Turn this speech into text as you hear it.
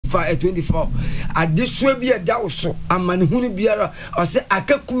24 adesua bi eda so amane hunu biara o se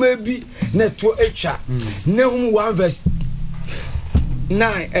akakuma bi na to etwa nehum 1 verse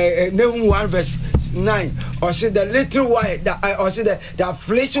 9 nehum 1 verse 9 or say the little while that or say the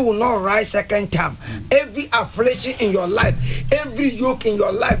affliction will not rise second time. Every affliction in your life, every yoke in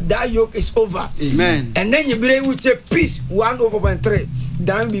your life, that yoke is over. Amen. And then you bring with a peace 1/3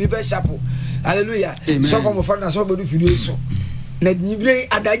 down Belivers chapel. Hallelujah. So from father so do video so na nyibre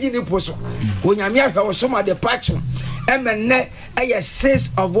adaji ni poso onyame ahwe so ma the patch emene eye 6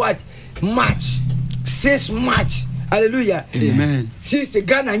 of what March 6 March. Hallelujah. Amen. Since the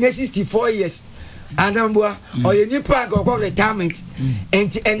Ghana 64 years Anambua or you nipa go retirement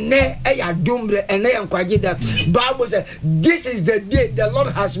and ene eya dombre ene yankwagida. Bible says this is the day the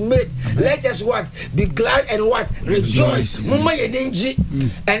Lord has made. Let us what be glad and what rejoice. Mama yedenji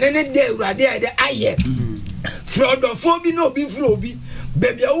and any day urade ade aye. Fraudophobia no be frobi.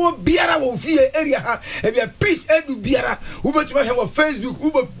 Baby, I will be a fear area. If you peace, edu biara. Uber to my Facebook,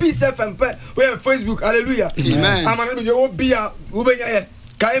 Uber peace FM. We have Facebook. Hallelujah. Amen. I'm gonna be Uber Uber.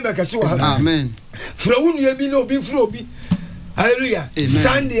 Amen. From you be no be frobi. Hallelujah. Amen.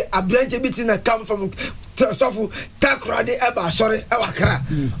 Sunday, a blanket meeting that come from Sofu Takrade Eba, sorry, Ewakra.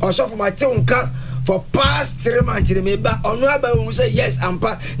 Or so for my tonka. For past 3 months, remember, on no say yes, and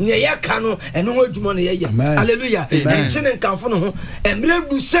pa near Yakano and no more money. Hallelujah. And Chin and Kafono, and Blue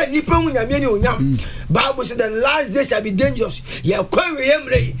do say Nippon Yam. Bible said the last days shall be dangerous. Ya query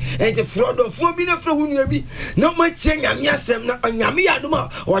Emre and the fraud of 4 billion from whom you be. No much saying Yamiasem, Yamia Duma,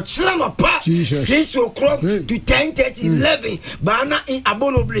 or Chilama Pa, 6 o'clock to 10:30, 11, Bana in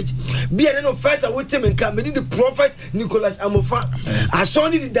Abono Bridge. Be an officer with him and come with the prophet Nicholas Amofa. I saw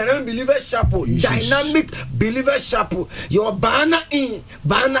the dynamic Belivers chapel. Dynamic Belivers chapel. Your banner in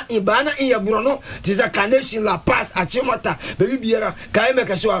your Bruno. Tis a carnation La Paz at Chimata. Baby Biera,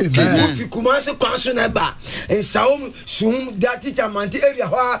 Kaimekasua. If you commence constant eba and Saum Sum that teacher Manti area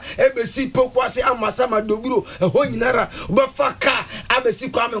ABC Pokwase Amasama Doburo, a Hoinara, Bafaka, ABC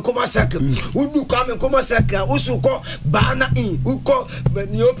Kamen Komasaka, Udu Kamen Komasaka, Usuko, Bana in, Uko,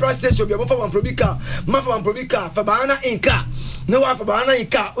 Neopra Station, Mafa and Probica, Fabana Inca. No one for Bana in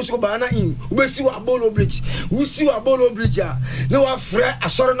car, also Bana in. We see what Bolo Bridge. We see what Bolo Bridge. No one fret a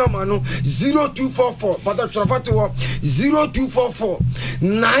sorry no mano 0244. But the Trafato 0244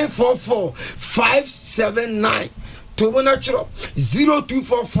 944 579. Tobo natural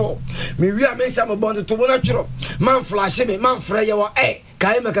 0244. Me we are making some about the Tobo natural. Man flash me, man fray your eh.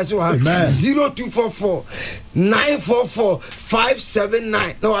 0244 944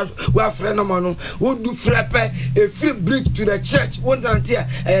 579. No, we are friend of mine who do frappe a free bridge to the church. One here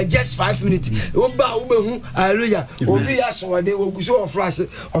just 5 minutes. Hallelujah. Obi aso de ogu so flash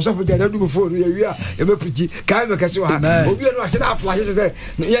or so for the do before we are a pretty kind of Casua. Obi no should have flashes there.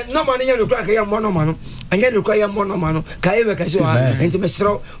 No money you crack a monomano and then require monomano. Kaima Casua and to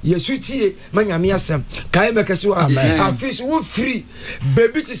Mestro, Yesuti, Manamiasam, Kaima Casua. Our fish were free.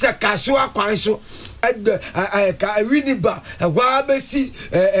 Baby to say Casua Quanso at the Winiba, a Wabesi,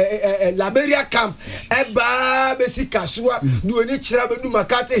 Liberia camp, a Babesi Casua, do any trouble, do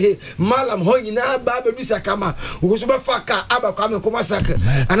Macate, Malam Hoyina, Babadusa Kama, who was about Faka, Abakam and Komasaka,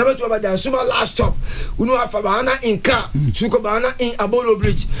 and about the Suma last stop, who know Fabana in car, Sukobana in Abolo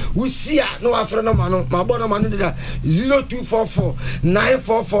Bridge. We see no Afranomano, my bonamano 0244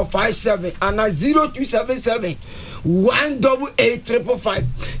 944 57 and 0277 188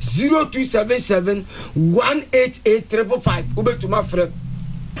 0277 188 Ube to my friend.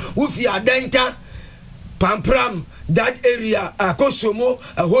 If you are Denta Pampram, that area, a Kosomo,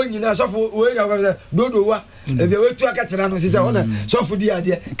 a Hoyina, so for Dodoa. If you were to a Catalan, so for the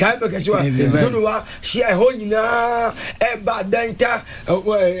idea, Kaibakasua, Dodoa, she a Hoyina, Eba Denta,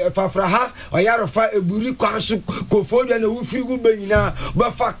 Fafraha, or Yarofa, a Buri Kansu, Kofod and a Wufi Gubina,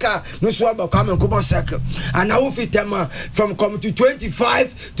 Bafaka, no swab come and Komasaka. And now if it from committee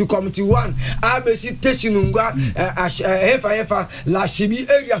 25 to committee 1, Abesi Teshinunga, Efa, La Shibi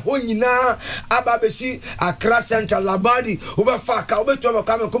area, Hoyina, Ababesi, Accra Central Labadi, Ubafaka, Ubeto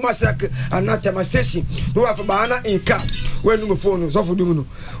come and Komasaka, and not a session. For Bana in car, when you phone, so for Duno,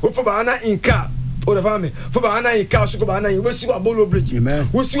 or for Bana in car, for the family, for Bana in car, Sukabana, you will see a Bolo Bridge,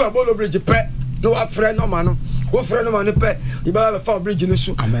 we'll see a Bolo Bridge, pet, no friend, no man, wo frɛ no ma no pɛ iba fa bridge no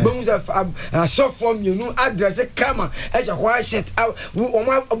so bomu say short form you know address kama e cha kwa shit wo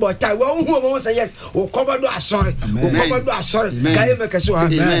ma about wo hu say yes wo cover do asori wo cover do asori kai me kase ha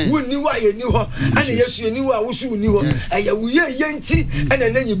wo ni wa ye ni ho ana yesu ni wa wo su ni ho aya wo ye yenti ana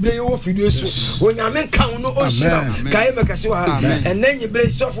nanyi bre wo fidie so wo nyame kan no o shira kai me kase ha nanyi bre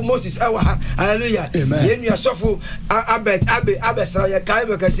sofo Moses ewa ha hallelujah ye nua sofo abesra ye kai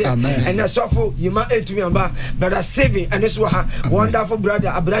me kase and sofo yima etumi amba brother saving and so ha wonderful brother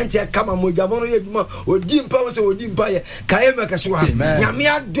abrantia kama mojamono ye djuma odi mpa wo se odi mpa ye kai me kase ha nyame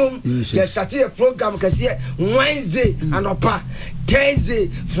adom ye start a program kase Wednesday anopa Thursday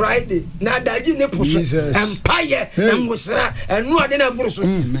Friday na daji ne puso empire emwosra enu ade na buruso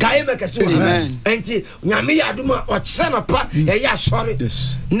kai me kase ha enti nyame yadoma o chana pa ye ya sori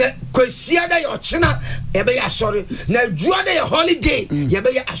na kwasia da yo chena ye be ya sori na juada ye holiday ye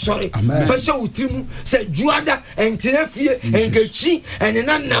be ya sori fa se utrimu se juada entina fie enkechi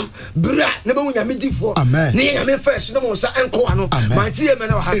enenanam bra na be nyame difo ne nyame first no mo sa enko ano manti ye me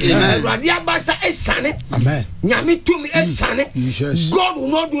na ha awrade abasa esane nyame tumi esane God will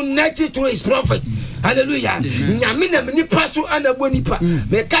not do nothing to his prophet. Hallelujah. Nyame na mni paso anabonipa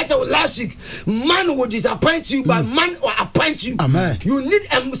me catch last week man will disappoint you but man will appoint you. You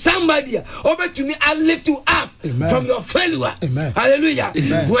need somebody over to me I lift you up from your failure. Hallelujah.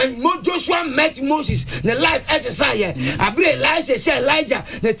 When Joshua met Moses the life exercise abre Elijah say Elijah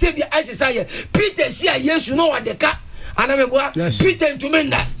the table exercise Peter say yes you know what the car anameboa Peter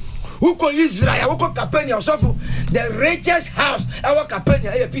ntumenda Uko Israel, uko Capernaum, sofu the richest house. Our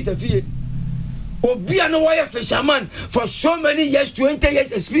Capernaum, Peter Fie. Obi no wire fisherman for so many years, 20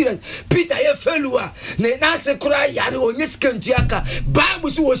 years experience. Peter ye felua. Ne na se kura yare onye skentuaka.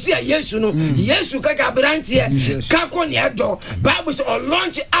 Bible so see Yesu no. Yesu ka kabrantie. Kako ne do. Bible so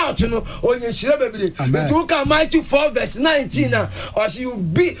launch out no onye shira bebire. To ka Matthew 4 verse 19 or you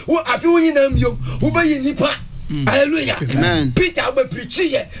be who afi woni nam yom. Wo be nipa. Hallelujah. Amen. Peter will preach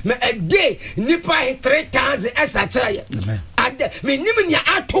here. Me a day nipa 3,000 as a child. Ade me nimnya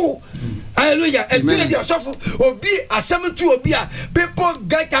ato. Hallelujah. And to be yourself obi asem to obi a people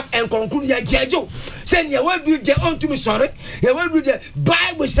get up and conclude ya jejo. Say ya will do the unto me sorry. Ya will do the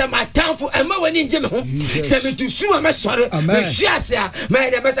Bible say my time for and when in jeme ho. Say me to sue me sorry. Me fiase me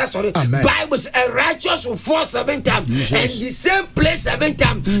the message sorry. Bible say a righteous will fall 7 times and the same place 7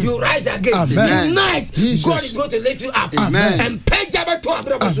 times you rise again. Tonight God is going to lift you up. And pay Jabba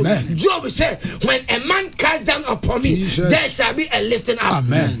to Abraham. Job said, when a man casts down upon me, there shall be a lifting up.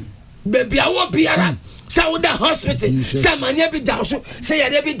 Baby, I will be around. Say with the hospital, say many be down so, say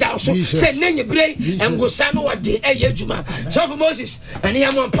I be down so, say nenye brain and go sano what day a juma. So for Moses and he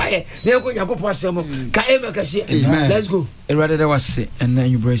am on fire. They are going to go past them. Let's go. Rather there was say and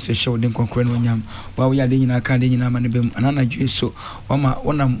then you brace the show then concurrent when yam while we are doing a kind in a man and another Jew so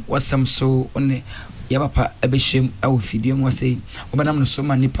one was some so only. Yabapa ebeshem awo fidie mo say obanam no so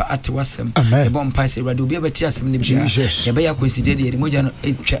manipa ate wasem e bom pa say radio bi abeti asem ne bia ye be yakonside de moja no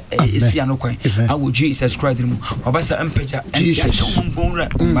etwa esi anokwan awo Jesus Christ mu obasa empeja entia ombonra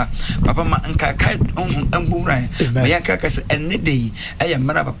ma papa ma nka kai ombonra me yanka kase enne de eye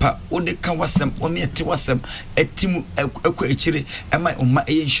mara papa wo de ka wasem o me ate wasem atimu akwa echire ema umma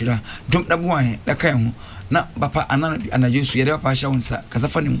eye nhira dom da bo an da kai ho na papa anajo su yede papa sha wonsa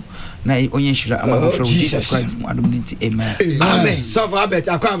kasafa ne na onye nhira ama from Jesus Christ adumnti amen amen so for abet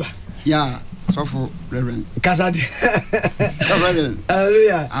akwaba yeah so for reverend kasade reverend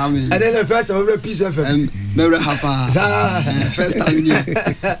hallelujah amen and then the first of every peace FM very happy first time in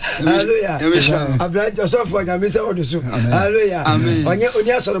hallelujah abraj so for nyame se odo so hallelujah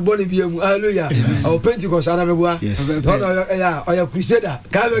onye asoro boni biemu hallelujah o Pentecost ana meboa ya oya crusader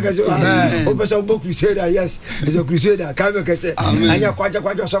ka be kase o person bo crusader yes is a crusader ka be kase anya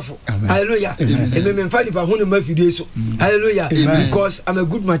kwaja so for hallelujah and me mfani pa hunu mafidie so hallelujah because I'm a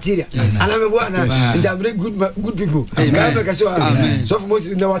good material ana meboa na and I'm very good people ka be kase so for most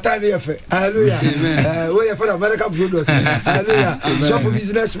in the water here hallelujah we are for American product hallelujah so for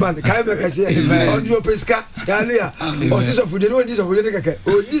businessman ka be kase on your pesca hallelujah o so for the no this of the keke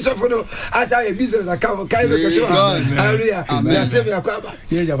o this of no as a business account ka be kase hallelujah ya say me akwaba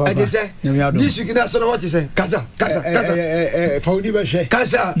I just say this you can so what you say kaza fa uni be hwe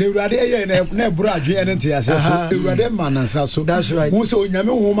kaza the urade eye na eburu adwe ene ntia se so urade manansa so wo se onyame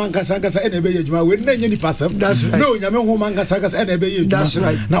ho man kasa ene be yedwuma we na nyani pasam na onyame ho man kasa ene be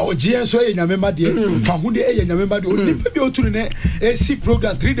yedwuma na ogien so ye nyame made fa hunde eye nyame made onipa bi oturu ne esi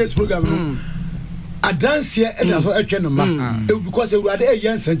program 3 days program no adanse ene so atwe no ma because urade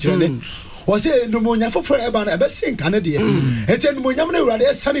eye nsankyere ne was say no monya for eba na ebe sin kan de enti no monya na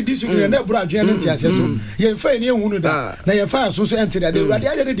urade sane disu ni na ebura adwen ne ntiase so ye mfa ni ehunu da na ye fa so so enti da urade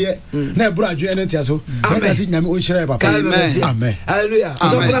aye ne de na ebura adwen ne ntiase so ya si nyame o nhira papa amen hallelujah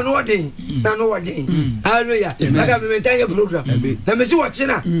so for no wording na no wording hallelujah like me maintain your program na me si watch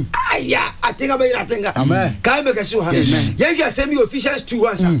na aya atenga be iratenga kai me kesu ha ye hwa semi officials 2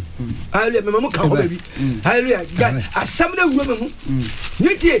 answer hallelujah me mamu ka ho baby hallelujah asam na wuro me mu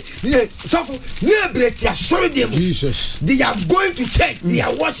nitie so for nebreti asori dem Jesus they are going to church they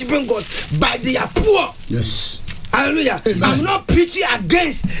are worshiping God but they are poor. Yes. Hallelujah. Amen. I'm not preaching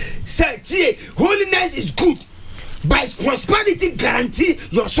against say holiness is good but prosperity guarantee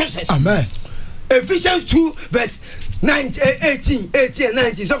your success. Amen. Ephesians 2 verse 18 and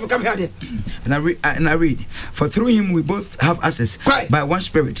 19. So come here. And I read, for through him we both have access by one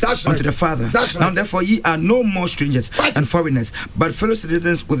spirit unto the Father. Now therefore ye are no more strangers and foreigners, but fellow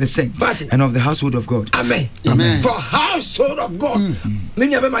citizens with the saints and of the household of God. Amen. Amen. For household of God.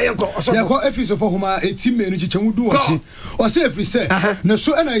 Many of my uncle. Ya ko Ephesians for homa 18 menu chichemu du wati. O say every say na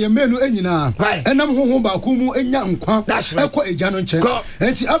so na ye menu enyina. Enam hoho ba ku mu enya nkwa. Ekọ eja no nche.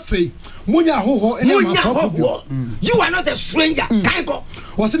 Enti afei munya hoho enam akọ. You are not a stranger. Kanko.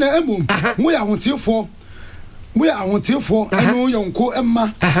 Was in a emum. We are wanting for. We are wanting for. I know Yonko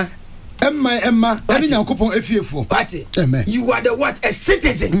Emma. Emma. I didn't coupon a few for. Amen. You are the what? A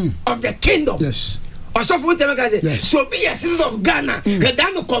citizen of the kingdom. Yes. Or so for yes. So be a citizen of Ghana. The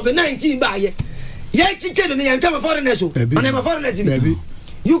Ghana COVID-19 by ye chicken and I'm a foreigner. And I'm a foreigner.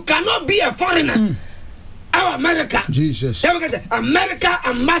 You cannot be a foreigner. Our America. Jesus. America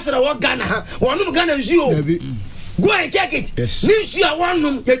ambassador of Ghana. One of Ghana is you. Go and check it. Yes. Means you are one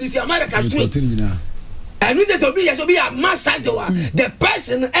room, you defeat America straight. And we just be a ambassador. The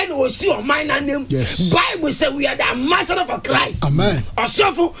person NOC or my name. Yes. Bible says we are the ambassador for Christ. Amen. Or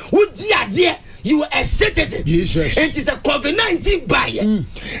so for who dear, you are a citizen. Jesus. It is a COVID-19 buyer.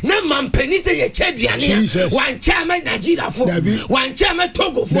 No man penny say a champion. One chairman Nigeria for one chairman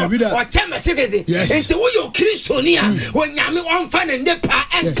Togo for or chairman citizen. Yes. It's the way you Christiania when Yami one fan and the pa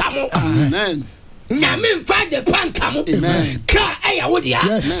and come. Amen. Nyamin find the pan kamu. Ka aya wodia.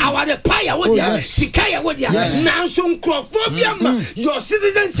 Our the paya wodia. Sikaya wodia. Now some crophobia. Your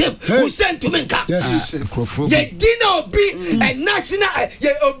citizenship who sent to me. Ye dinner be a national.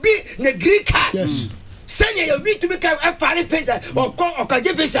 Ye obi the Greek card. Send you be to become a foreign pesa or call or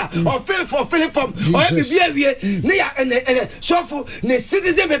kajepesa or fill for filling from or be near and so for the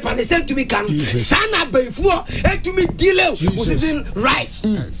citizen paper they sent to me can sana before and to me deal with citizen rights.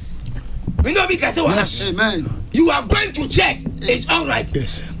 We know because amen. You are going to church, it's all right.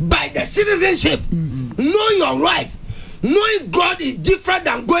 Yes. By the citizenship, know your right. Knowing God is different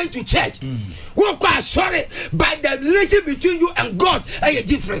than going to church. We're quite sorry, but the relationship between you and God is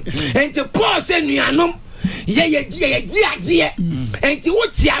different. And the Paul said, dear. And to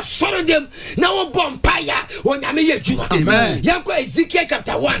what you sorry them now bonfire when I mean Juma. Amen. Yanko Ezekiel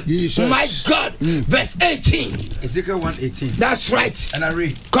chapter 1. Jesus. My God, verse 18. Ezekiel 1:18. That's right. And I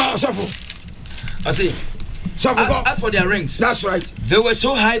read. Call suffer. I say, as for their rings, that's right. They were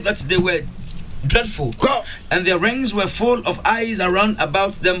so high that they were dreadful. And their rings were full of eyes around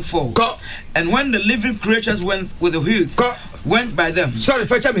about them four. And when the living creatures went with the wheels, went by them. Sorry,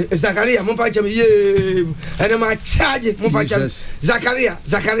 fetch me, Zachariah, fetch me, yeah. And I'm a charge, Zachariah,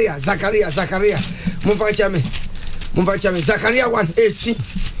 fetch me, Zachariah 1:18, fetch me, Zachariah 1:18.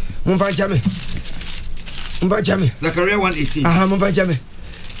 Fetch me.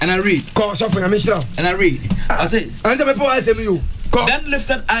 And I read. Call something, and I read. I say, and the people ask you. Then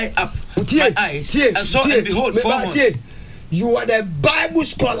lifted I up my eyes and saw and behold 4 months. You are the Bible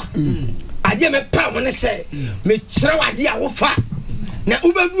scholar. I did me power when I say me chira wadi a wo fa. Na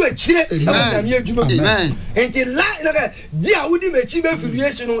ubedu e chire e ba me adwuma. Amen. Until like dia wodi me chi be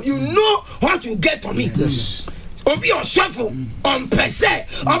firiation no, you know what you get from me. Yes. Obi on shuffle on per se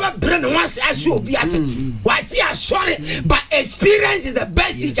oba brain once as you obi as what you are sorry but experience is the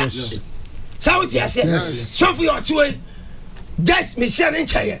best teacher. So what you say shuffle your two just mission in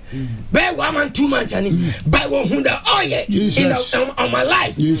China. By 1 month, 2 months, by 100 in on my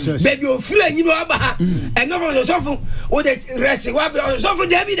life. Baby, you're free, you know about and not on yourself with the rest of yourself.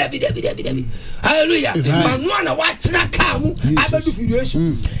 Debbie. Hallelujah. I'm one of what's not come. I bet you feel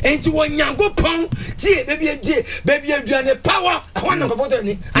and to one young go pound, see, baby, you're doing the power. I want to go for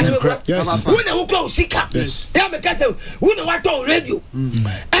any. And when I will go sick up, yes, because we know what to radio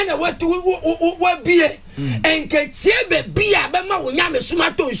and what to be and can see baby. Bema wo nyame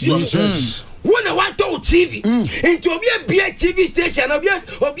suma to nsuo When I want to TV, into be a TV station, or be a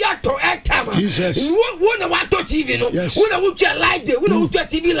to airtime. Jesus. When I want to TV, no. When I want to light the, when I want to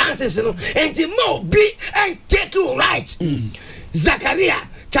TV license, no. And the more be and take you right. Zachariah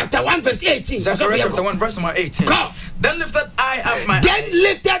chapter 1 verse 18. Zechariah chapter 1 verse number 18. Go. Then lifted I up my Then eyes.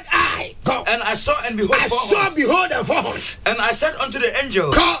 lifted I. Go. And I saw and behold I four saw horns. behold and 4 horns. And I said unto the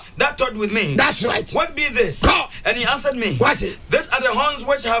angel Go. that talked with me. That's right. What be this? Go. And he answered me. What's it? These are the horns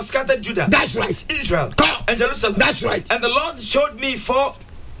which have scattered Judah. That's right. Israel. Go. And Jerusalem. That's right. And the Lord showed me 4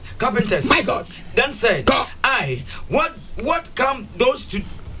 carpenters. My God. Then said, Go. What come those to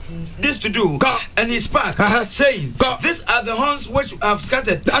this to do? Go. And he spake, saying, Go. These are the horns which have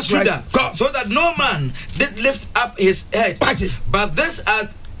scattered That's Judah, right. Go. so that no man did lift up his head. What's it? But these are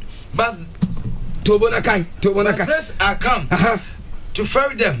these are come to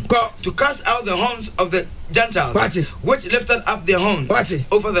ferry them, Go. to cast out the horns of the Gentiles, What's it? which lifted up their horns What's it?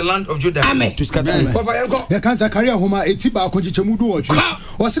 over the land of Judah. Amen. To scatter Amen. them. Papa yanko. Ya kan Zakaria homa eti ba konjichemu du oju.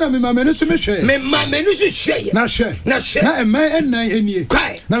 Wasina me ma menu so me hwe. Me ma menu so hwe. Na hwe. Na hwe. Na eman ennan enie.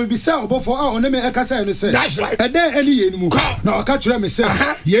 Kwai. Na me bisa obofo a one me ekasa no se. That's right. Eden eni yenimu. Na oka kire me se.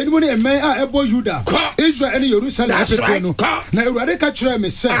 Yenimu ne eman a ebo Juda. Israel eni Jerusalem epete no. Na Ewurade ka kire me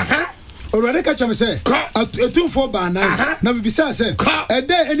se. Already catch me say a 2-4 bana na bibisa say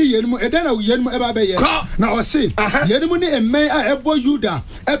ede eni yenimu ede na yenimu eba be ye na o say yenimu ni emen a ebo Juda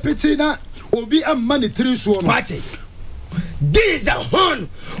epiti na obi amma ne tiri so no. This is the horn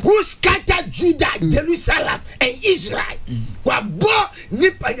who scattered Judah, Jerusalem, and Israel. Wabo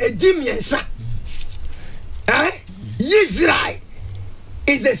nipa edimiensa. Israel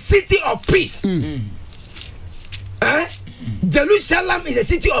is a city of peace. Jerusalem is a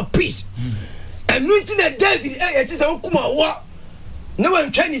city of peace. And nothing that David it is a ukuma wa. No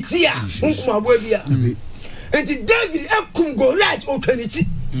one trying to see ukuma bobia. And David ekum go right o twenty.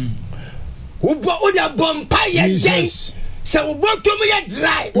 Ubo oda bompire day. So ubo to me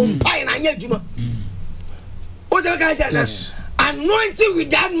dry umpire na nya juma. What the guy said? Anointing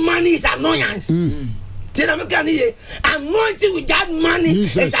without money is annoyance. Anointing without money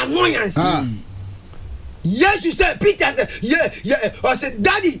is annoyance. Yes, you said, Peter said, yeah. I said,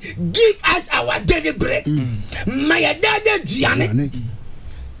 Daddy, give us our daily bread. My daddy, Gianni.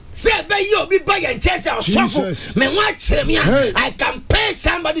 Say, by you, be by and chest or shuffle. Me watch me. I can pay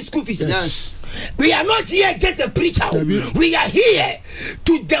somebody's school fees. Yes. We are not here just a preacher. We are here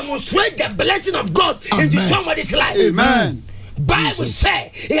to demonstrate the blessing of God into somebody's life. Amen. Bible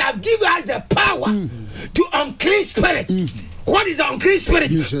say He have given us the power to unclean spirit. What is unclean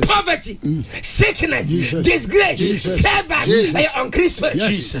spirit? Jesus. Poverty, sickness, disgrace, setback, and unclean spirit.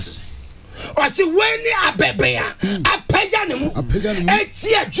 Jesus. Or see when they are baby, a pagan,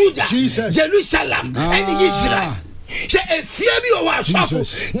 Etia Judah, Jerusalem, and Israel. Say a few of our shuffle,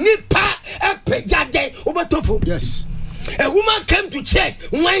 Nipa, a pejade, Ubatofu. Yes. A woman came to church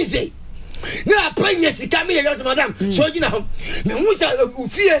Wednesday. Now, playing Yesika, me, madam. So, you know, me who's a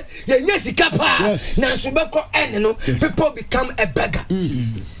fear, Yesika, now Subako, and people become a beggar.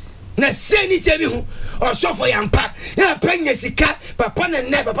 Now, say anything or so for young pack. Now, playing Yesika, Papa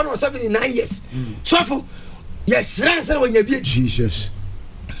and never, Papa was 79 years. So, for yes, answer when you be Jesus.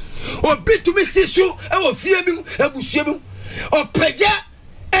 Or be to me, see you, I will fear him, I will see him, or Peja,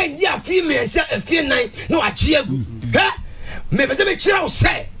 and ya females, a fear night, no, I cheer. Maybe the child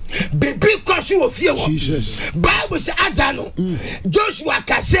say. Baby, cause you of fear. Jesus. Bible say Adano. Joshua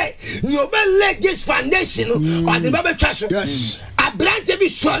can say, you better lay this foundation or the Bible trust. Yes. A branch be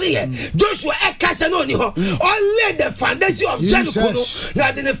sorry. Joshua a casanoni ho. Only the foundation of Jericho.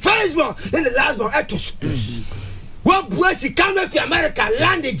 Now then the first one, then the last one. Etos. What was he come from America,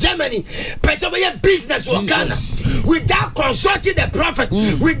 land in Germany, person business or Ghana, without consulting the prophet,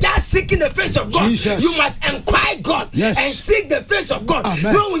 without seeking the face of God, you must inquire God and seek the face of God.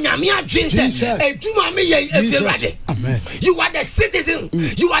 No, when you are Jesus, Amen. You are the citizen,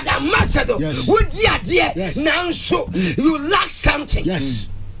 you are the ambassador. With dear, now so you lack something. Yes.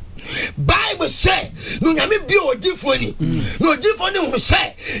 Bible say no nyame bi o difoni no difoni who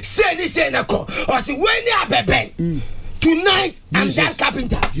say this na ko or say when you are bebe tonight I'm that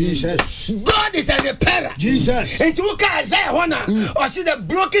carpenter. Jesus. God is a repairer. Jesus. And you can Isaiah Hona or see the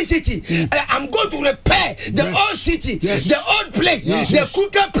broken city. I'm going to repair the old city, the old place, the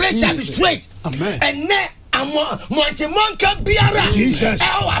crooked place shall be straight. Amen. And then Monka Biara. Jesus.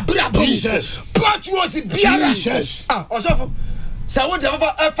 Jesus. What was Biara? Jesus. Also. So what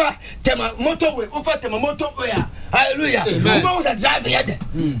ever tema motorway, over tema motorway. Hallelujah. Who was a driver here?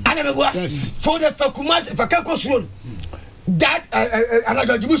 And I go for the Fakumas Fakakos road. that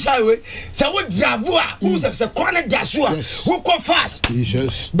anagajibu highway say what dravua who say corner dasua who go fast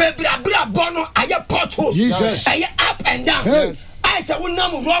Jesus bebra bono aye potholes Jesus aye up and down I say we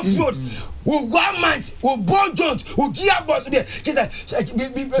nam rough road we 1 month we bone joint we gearbox there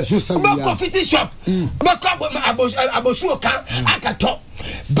just say we coffee shop but abosu kan akato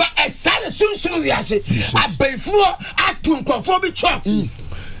but a sad sunsun we ase abefuo atum krofo bi church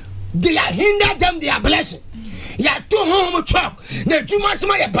they are hinder them they are blessing ya to home chop na juma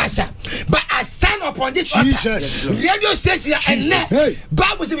sema ya basa but I stand upon this altar radio station and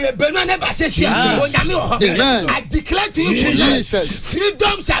Bible say we benu na basa I declare to you Jesus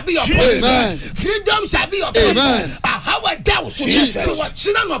freedom shall be your portion freedom shall be your portion how a down so what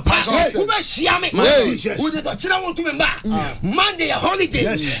china no pass who be shia me who dey china want to me Monday a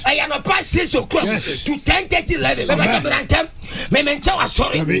holiday I am not pass 6 o'clock to 10:30 11 me mencha wa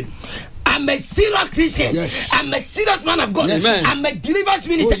sorry I'm a serious Christian. Yes. I'm a serious man of God. Amen. I'm a deliverance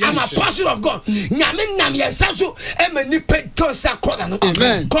minister. I'm a pastor of God. Amen.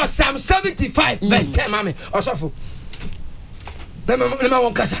 Because Psalm 75 verse 10, mami. Osofo. Nema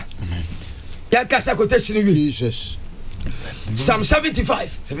won kasa. Ya kasa quotation Jesus. Psalm 75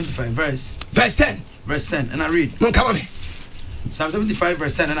 verse 10. Verse 10 and I read. Come on. Psalm 75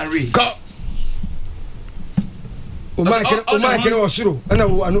 verse 10 and I read. Go. All the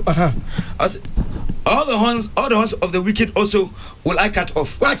horns of the wicked also will I cut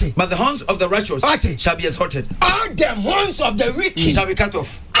off. But the horns of the righteous shall be exalted. All the horns of the wicked shall be cut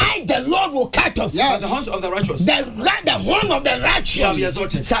off. I, the Lord, will cut off. Yes. But the horns of the righteous, the horn of the righteous shall be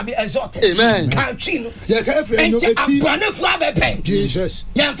exalted. Shall be exalted. Amen. Jesus.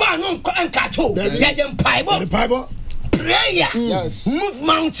 Prayer. Yes. Move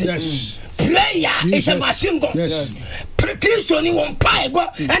mountains. Yes. Prayer is a machine gun. Yes. Christ only one Bible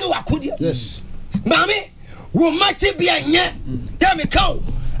and wakudia. Yes. Mami, we might be a nye. Tell me cow.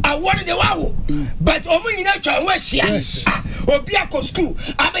 I wanted the wow. But omu ina try where yes. Obiako school.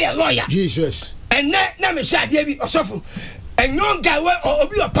 I be a lawyer. Jesus. And na me share dey be osofo. A young guy or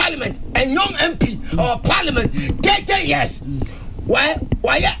be a parliament, a young MP or parliament 30 years. Why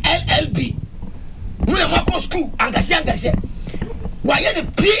LLB? Muna mako school angase. Why the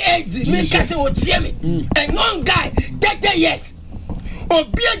PhD make us say me? A young guy 30 years. Or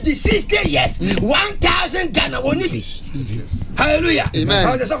be the 60 years 1,000 Ghana won't be. Hallelujah. Amen.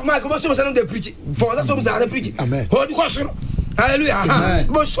 I just of my commercial son they preach for that some are preaching. Amen. Hold the question. Hallelujah.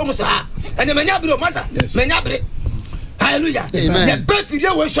 But some and the menabro master. Menabre. Hallelujah. Amen. The birth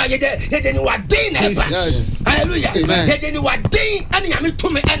video was so you didn't what day never. Hallelujah. Amen. You didn't what day and you mean to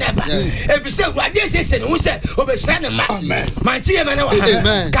me and ever. If you say what this is and we say overstand a man. My team and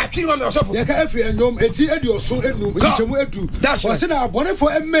amen. Catching on yourself. You can every and nom eti edio so enum edu. That's why say abone for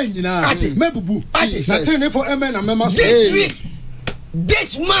emen nyina. Mebubu. Nothing for emen and mema so.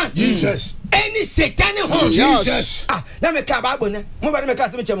 This man. Jesus. Any satanic horn. Jesus. Let me come Bible. Nobody make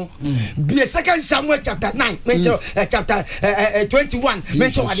us mention. Be a 2 Samuel chapter 9. Mention chapter 21.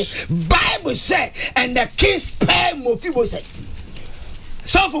 Mention what the Bible said. And the king spared Mephibosheth.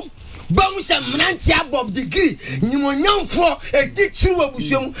 So for Bombs and Nancy above degree. You for a teacher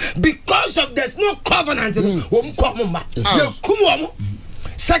because of there's no covenant. Won't come back. 2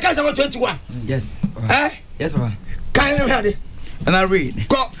 Samuel 21. Yes. Yes, Can you hear it? And I read.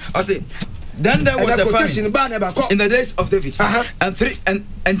 Go. I say. Then there was a famine in the days of David, and 3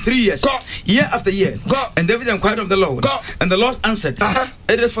 years, year after year. And David inquired of the Lord, and the Lord answered,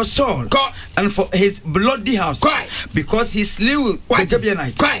 "It is for Saul and for his bloody house, because he slew the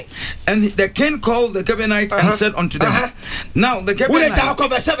Gibeonites." And the king called the Gibeonites and said unto them, "Now the Gibeonites."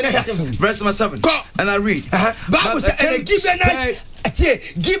 Verse number 7. And I read. Bible says, and the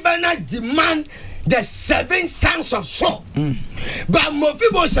Gibeonites demand the 7 sons of Saul. But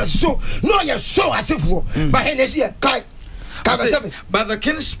Mephibosheth so no your soul as if for but Hennessy but the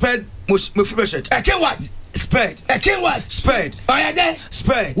king spared Mephibosheth. A king what? Spared. A king what? Spared. Are there?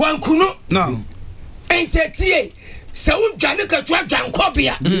 Spared. One kuno? No. Ain't it? So Janica to a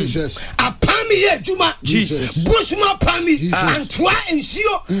Jancobia. Jesus. A Pami Juma. Jesus. Bushma Pami and Twa and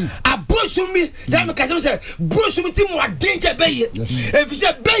Sio. A Bushumi. Then because say Bushum Tim what danger bay. If you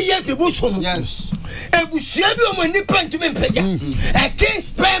say bay if you Bushum. Yes. A Bushabio when you pen to me. A king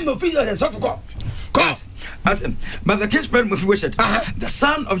spam of videos and so forth. But the king spared Mephibosheth, the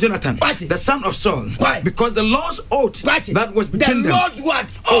son of Jonathan, the son of Saul. Why? Because the Lord's oath that was between them. The Lord what?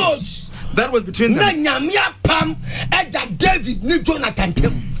 Oath. That was between them. Pam and David ni Jonathan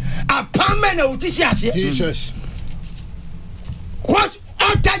Tim. A Pam and Jesus. What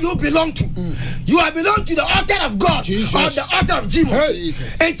altar you belong to? You are belong to the altar of God, Jesus. Or the altar of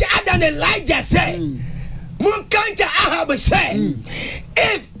Jesus. And Adam Elijah said, Munkanja Ahab say,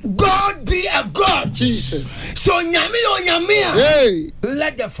 if God be a God, Jesus. So Nyame,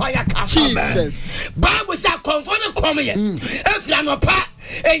 let the fire come. Jesus. Bible says, confront come here. If you are not part,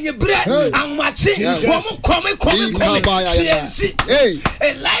 and you bread and watching, come.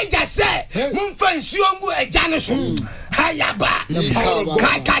 Elijah said, Mumfa Syombu a Janison. Hayaba,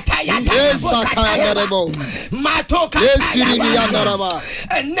 Matoka,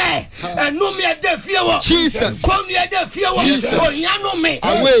 and nay, and no mere deaf Jesus, come near the fear of Yanome,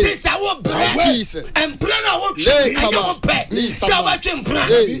 sister, what bread, and Brana what pet, so much in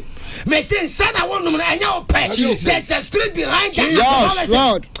prayer. May say, son, I want to know pet. There's a spirit behind you. Yes,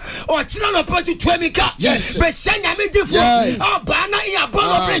 or children of party to me cut. Yes, but send me different. Oh, Bana in a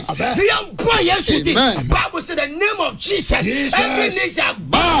bond of bridge. Young boy, yes, you did. Bible said the name of Jesus. Every knee shall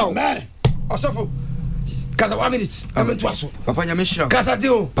bow. Also, because 1 minute, I'm in Twasso. Papa Yamishra,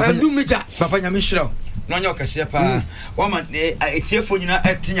 Casadio, and do me, Papa Yamishra. No, your Cassiapa, woman, a tearful, you know,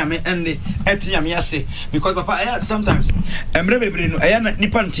 at Tinyame and the Etinyamiase, because Papa, sometimes, I'm remembering, I am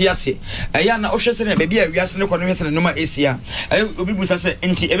Nippon Tiasi, I am Ocean, maybe a Yasan Convention and Noma Asia. I will be with us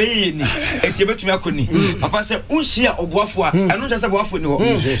in Tiabini, Etiabetumi. Papa said, Unshia or Wafua, and not just a Wafu,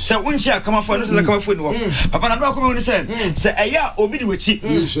 so Unshia come off for another Kafu. Papa, I'm not coming to say, a ya obedi with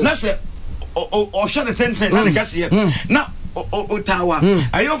you, not say, or shut the tent and the gas here. Now, Ottawa,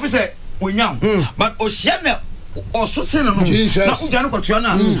 I officer. But Oceana or Susana, now Ujano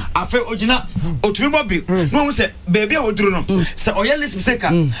Cotrana, I feel Ojina, Otubi, no one said, baby, or Druno, so Oyalis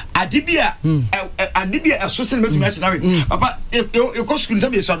Miseka, Adibia, a Susan Mercenary. Papa, your cost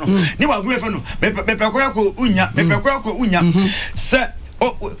couldn't be son. Never Griffin, Pepaco Unya, Pepaco Unya, sir.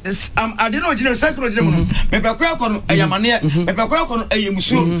 I didn't know general psychology. Pepacron, a Yamania, Pepacron, a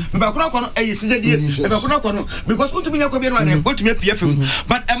Musu, Pepacron, a Cizadi, because what to me, I go to make PF.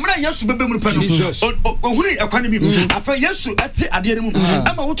 But I'm not used to be able to Jesus. Or who are economy. I feel yes to at the end.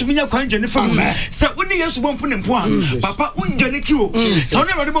 I'm out to me a coin Jennifer. So when you won't put in point, Papa won't Jenny Q. So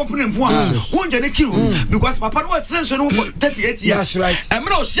never won't put in point. Won't Jenny Q. Because Papa was sensible for 38 years. Right. I'm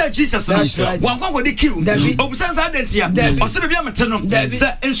not sure Jesus. One with the Q. Obsessed identity. Or some maternal.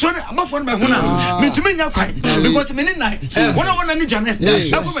 And so I'm not for my home. Me to me, because many night. One on a new Janet.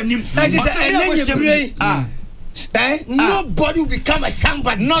 Nobody will become a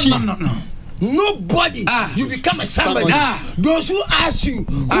somebody. No. Nobody. You become a somebody. Those who ask you,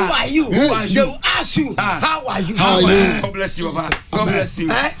 who are you? They will ask you, how are you? God bless you, Papa. God bless you.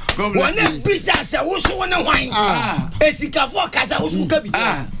 When a business, I also want to wine. Esika for Casa also could be.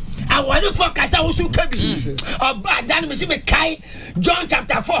 I want to focus also could be. Or bad than me Kai, John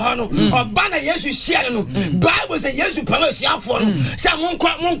chapter 4, or Banner Yesu Shiano, Bible says Yesu Palace Yafon, some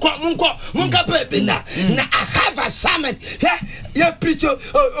Munka Pepina. Now I have a summit. Yeah, preacher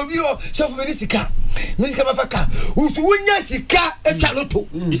of your self Menisika, Menisika, who's Winyasika a Chaloto.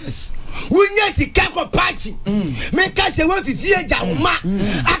 Yes. Winyasika party. Make us a word for fear, Jama.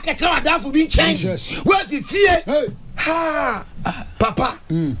 I can throw a down for being changed. Word for fear. Ha, Papa,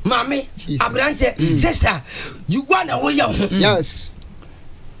 Mommy, Abrante, sister, you want away your yes.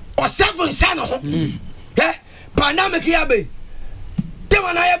 Or 7 son of eh? Panamic Yabe. Then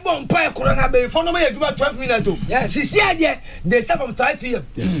when I have bomb pie Corona Bay, for no way about 12 minutes. Yes, she said, they start from 5 p.m.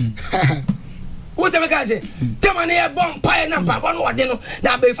 Yes. What am I say? Then when I have bomb pie number 1 or dinner,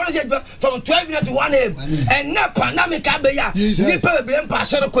 that be from 12 minutes to 1 a.m. And not Panamic Abeya, Nipper Brim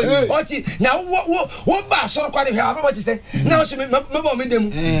Pastor. Now, what Bass or quite what you say? Now, she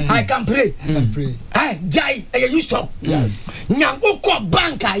I can pray. I can pray. I Jai, I used to. Yes. Now, Uko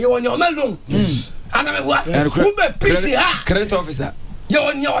Banka, you on your melon. And I'm what? Who be PC credit officer. You're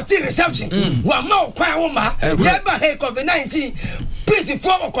on your tea reception. One more quiet woman. Never hate COVID-19. Please,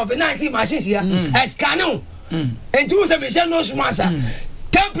 form of COVID-19 machines here. As canoe. And you say, Michelle knows master.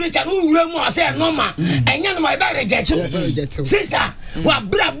 Temperature, who will say normal. And you know my bad rejection. Sister,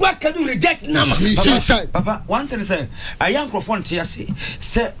 what black can you reject number? Papa, one thing is, a young profond TSC,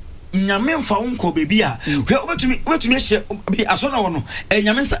 sir. Nyame fa unko bebia wetumi hye asona wono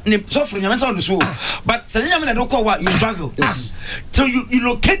nyame ne sofro nyame sa wono so but say nyame na do wa you struggle till you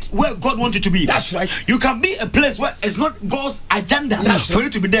locate where God wants you to be. That's right. You can be a place where it's not God's agenda for you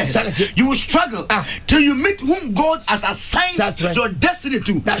to be there. You will struggle till you meet whom God has assigned your destiny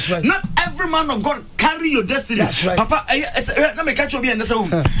to. That's right. Not every man of God carry your destiny. That's right. Papa na me catch you be in this home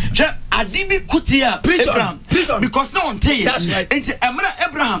adibi kutia Abraham because no one tell you. That's right. Enti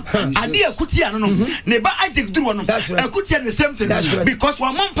Abraham Adi Akutia no neba Isaac duru no Akutia the same thing because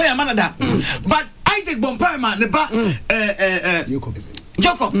one man pay manada but Isaac bompire man neba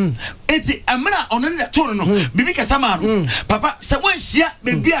Jacob eti amena ono ne to no bibi kasa ma no papa se won hia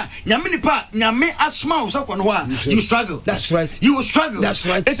bebi a nyame nipa nyame asma wo sako no wa you struggle. That's right. You will struggle. That's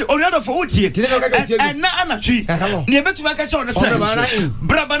right. Eti onado for utie and na anatwi ne betuma ka che on say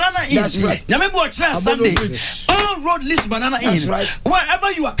bra banana in. That's right. Nyame bo chira Sunday all road leads banana in. That's right.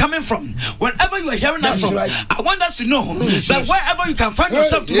 Wherever you are coming from, wherever you are hearing us from, right. I want us to know that wherever you can find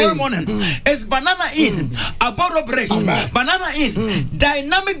yourself tomorrow morning is banana in Aboro Bridge, banana in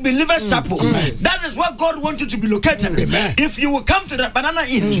Dynamic Belivers Chapel. That is where God wants you to be located. If you will come to that banana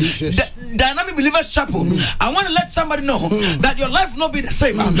in Dynamic Belivers Chapel, I want to let somebody know that your life will not be the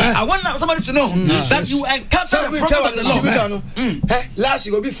same. I want somebody to know that you encounter the prophet of the Lord. Last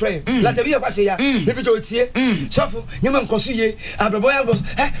you go be friend. Let me hear ya. Maybe to tie. So nyama nkosu ye. Abrabo ya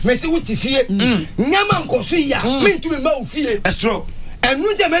me se wuti fie. Nyama nkosu ya. Me ntumi ma ofie. That's true. And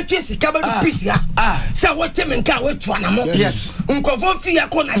nu de metwe sika ba du peace ya. Say what me nka we to anamo. Yes. Nkofo fi ya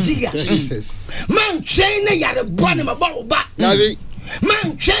ko Nigeria. Jesus. Man train na yare bone ma ba oba. Nabi.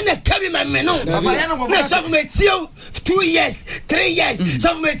 Man train na kabi ma me no. Na so me tio 2 years, 3 years.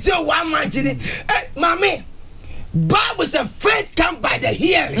 So me tio 1 month ni. Mami. Bible says faith comes by the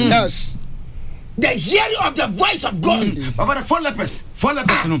hearing. Yes. The hearing of the voice of God. About the 4 lepers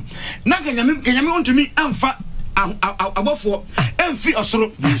no. Na kanyame want to me amfa abofo emfi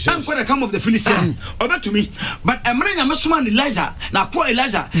osoro anko the come of the Philistines obe to me but emre nyame soma Elijah na ko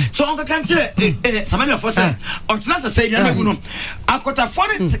Elijah so onka kan kire Samaria for say ontena say nyame gu no akota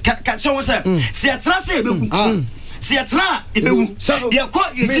foreign ka che wo say se atena say ebeku see a tra ibewu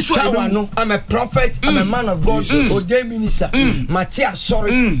I'm a prophet, I'm a man of God, ordained minister. Matia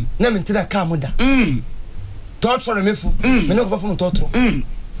sorry na me ntira ka moda torture mefu me no go from torture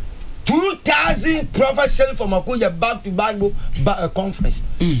 2,000 prophets sent from Akoya back to Bible conference.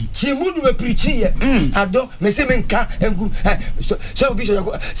 Chimudu we preach here. Ado me se me nka enguru so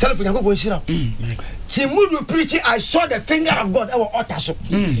bishop self Yakobo Shira. Chimudu preaching, I saw the finger of God our altar so.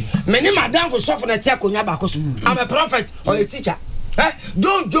 Many madam for suffer na tia konya ba koso. I'm a prophet or a teacher.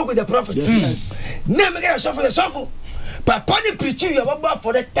 Don't joke with the prophet. Never get suffer the suffer. But upon the preaching, you about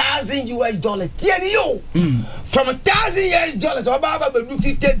for $1,000 US. Tell you from $1,000 US, about do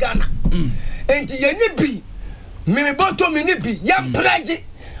 50 Ghana. And you be me bottom me be young pledge.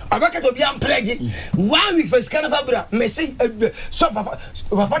 I back to be young pledge. 1 week for Scanafabra. Me say so papa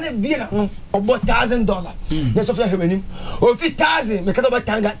ne beer no about $1,000. That's of him. Or 50,000 me cut about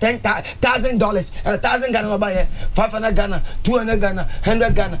 $10,000 and 1,000 Ghana buy 500 Ghana, 200 Ghana,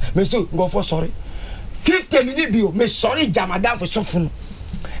 100 Ghana. Me so go for sorry. 50 minutes bio me sorry Jamadan for sofun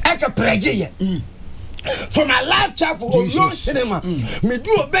eka preje for my life chapel or your cinema me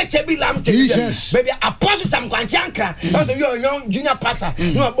do a better be lamb baby apostle some kwanchankra also you young junior pastor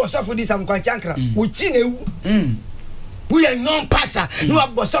no boss for this some kwanchankra uchi newu we are young pastor no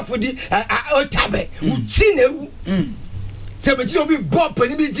boss for the otabe uchi newu se be ti obi bob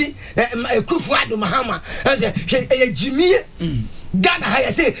pani bi ji Kufu Ado Mahama say Jimmy Ghana how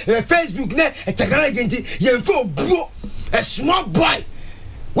you say Facebook ne technology yemfo buo a small boy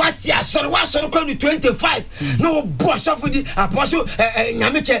what ya sorry 25 no boss of the apostle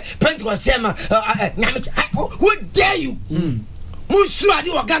nyameche Pentecost sema nyameche who dare you musuru adi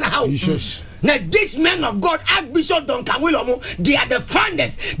wa Ghana how now this men of God Archbishop Duncan Willomo they are the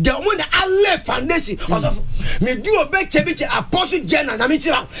founders the one that foundation also me do obechebi apostle general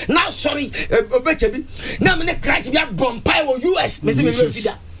nyameche now sorry obechebi now me crash be bompire wo US me say me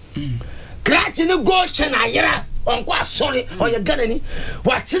vida crash no go chena yera onko sorry or you Ghana ni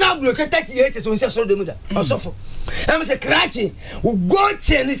what na block 38 so say sorry dem da also for am say crash go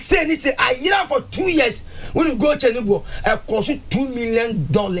chena say I yera for 2 years when you go chena go cost $2 million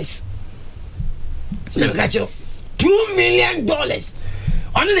 $2 million.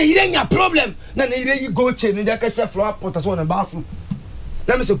 Only the hearing problem. Then you go change the castle floor put us on a bathroom.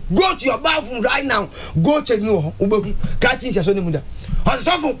 Let me say, go to your bathroom right now. Go check no catching your son. On the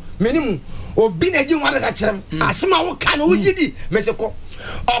minimum or being a young one as a chum. A small can we did Mexico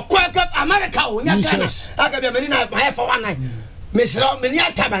or quack up America. I can be a minute my for 1 night. Miss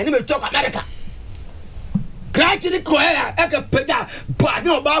Rominia time I never talk America. Cratch in the choir, I can put that, but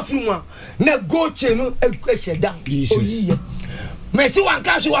no bathroom. Na go chenu e down. Jesus. Me see one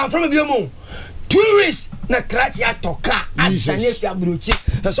catch one from biom. Tourists na crash ya toka asane fi abrochi.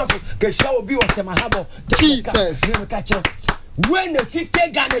 So ke sha obi watemahabo. Jesus. Me catch when the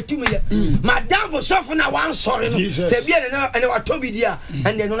 50 Ghana to me. Madam for suffer na one sorry no. Se bia na wa tobi dia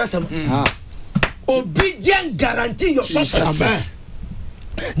and then no some. Obedient guarantee your success.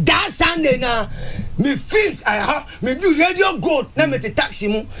 That Sunday na me feels I have me do radio gold na me te taxi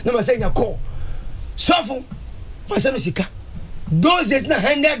mu na me say nya call sofo ma say no sika those days na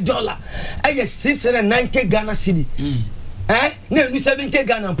 $100 aya 690 Ghana cedi na nu 70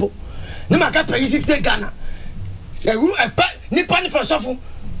 Ghana po na maka pay 50 Ghana ni pani for sofo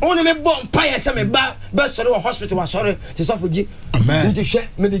on me bon pay se me ba sorry hospital wa sorry ti sofo ji amen nti hwe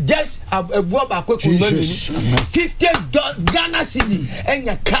me just abuo ba kwa ku $50 Ghana cedi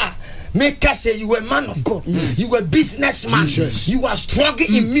enya car. Make us say you were a man of God. You were a businessman. You are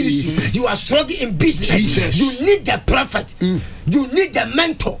struggling in ministry. You are struggling in business. You need the prophet. You need the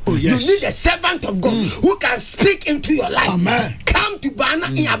mentor. You need the servant of God who can speak into your life. Amen. Come to Bana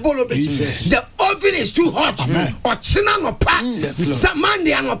in Abolo. The oven is too hot. Or China no pa.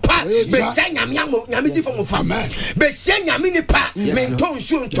 Monday no pa. Be say nyami from fam. Be say nyami ni pa. Menton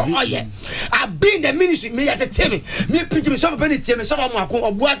so to oye. I've been the ministry me at the time. Me preach me so be the me so am akon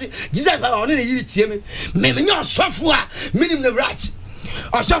obuase. Jesus ba on na yiri tie me nya osofo a minim na rat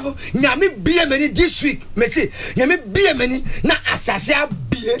osofo nyame bie mani this week me say nyame bie mani na asase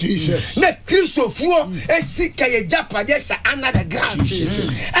abie Jesus na Christopher esika ye japade sa another ground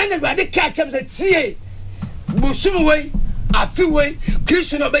Jesus and everybody catch am say tie busum we afi we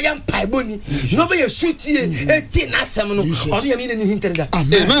Christ no be yam paiboni no be sutie eti na asem no o de yami ni hinterda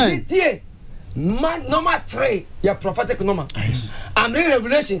amen tie man number 3 your prophetic number I'm reading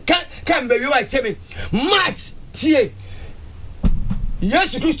Revelation can be you tell me March tie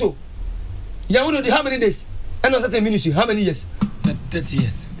yes Christo you know how many days and was that ministry how many years 30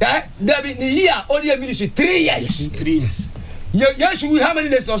 years that be the year or the ministry 3 years 3 years yes we how many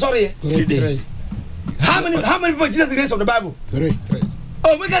days no sorry 3 days how many people Jesus the grace of the Bible 3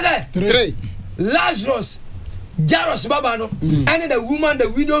 oh we can say 3 Lazarus Jairus baba no and the woman the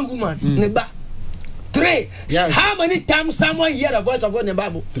widow woman neba 3 yes. How many times someone hear the voice of God in the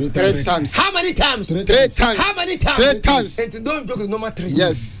Bible? 3 times. How many times? 3 times. How many times? 3 times. And don't joke with number 3.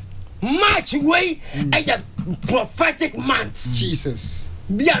 Yes. March way a prophetic month. Jesus.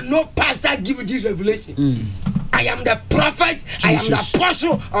 There are no pastor give you this revelation. I am the prophet. Jesus. I am the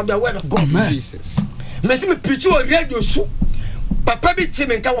apostle of the word of God. Amen. Jesus. Me see me preach on radio so. Papa be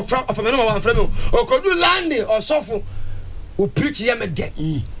team and come from me no one from me. O ko do land or suffer. O preach here me there.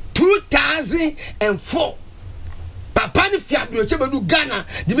 2004 papa ni fiabro che bedu Ghana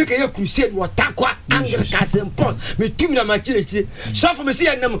de make a crusade wo takwa Anglican St. Paul me tumi na ma chire so for me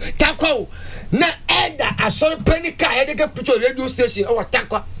see nam takwa na elder asori panika e de preach radio station o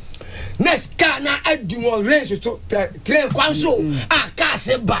takwa next car na adum range so train kwanso a car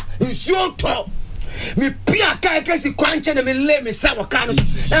se ba nsuo to me pia kai kasi kwanche na me le me sa waka no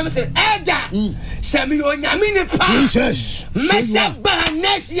na me say elder say me onyame ni pa Jesus me say ba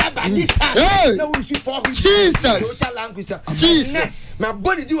next year ba this time na we should for Jesus Jesus my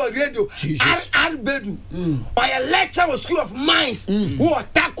body do radio ar bedu or a lecture of school of mines who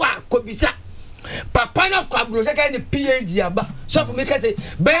atakwa kobisa papa na kwabro say kind PhD aba so for me say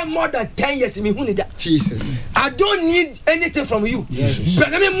be more than 10 years me hu ni that Jesus I don't need anything from you but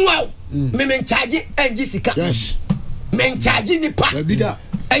me muaw me charge sika yes me charge ni pa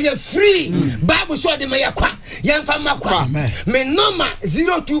and free Bible so de me yakwa yamfa makwa me number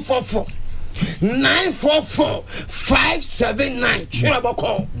 0244 944 579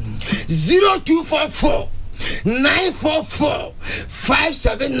 call 0244 944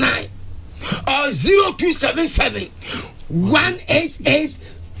 579 or 0277 188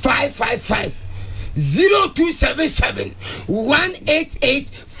 555 0277 188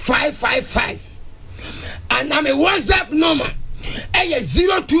 555 and I'm a WhatsApp number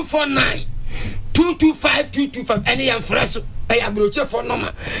 0249 225 225 any am fresh I am broche phone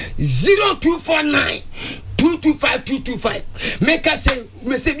number 0249 225 225 make us say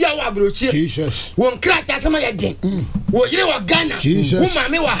me say bia wa broche Jesus won krata sama ya den wo yire wa Ghana wo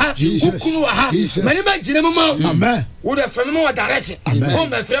mame wa ha wo kunu wa ha mani ma gire mo amen wo de fam mo wa darese wo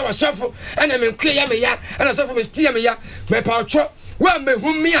me frɛ wa sofo ana me kwe ya me ya ana sofo me tie me ya me pa ocho wa me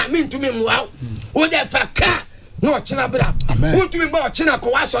hu me a me ntumi mwa wo de fa ka no china bra wo tumi ba china ko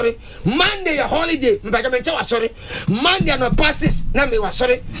wa sorry Monday a holiday me ba me wa sorry Monday no passes na me wa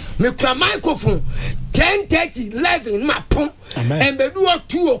sorry me kura microphone 10:30 11 ma pom and be do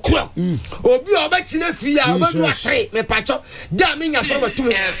 2 o'clock obi oba china fia oba do 3 me pacho da me nya sorry to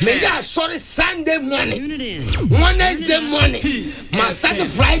me ya sorry Sunday morning Wednesday morning ma start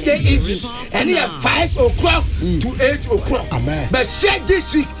Friday evening and here 5 o'clock to 8 o'clock but share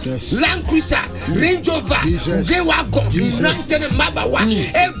this week Land Cruiser Range Rover they wa go United Mabawa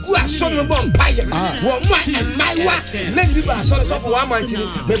egu aso bomb pie wo mo and my wa me bi ba so for 1 month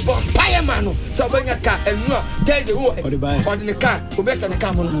me bomb pie man so benya ka enu a tell the who or the car o better the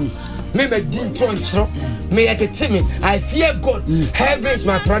car me din tronchro me yet me I fear God heaven is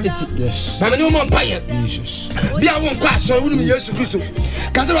my priority yes na me no mo paye Jesus bia won kwa so wonu me Yesu Kristo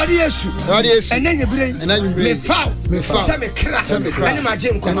kadro Yesu enenye bire me fa se me kra ene ma je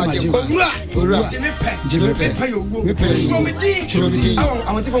nko owura ti me pe yo wo so me di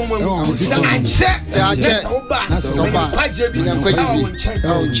awon ti fo mo se ache so ba kwa je bi awon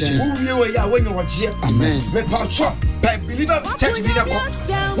che wo we ya wenye woje amen me pa cho pe believer church bi na ko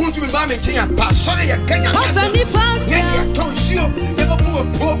won tu me ba me chenya pa sorry ya kenya ya tonsio ye go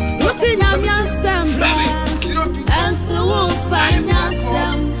po and so won't find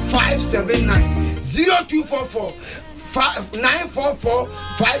 579 0244 944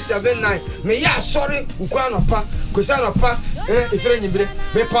 579 me ya sorry ukwa no pa kosa no pa ifere nyibre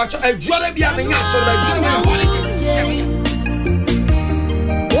me pa cho ajuore bia me nya sorry ba ju me holiday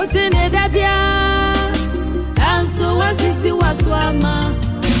what in that bia and so what is it was wama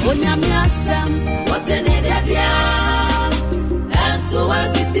onyame asem what in that bia and so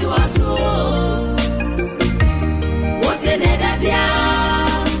what is it was what in that bia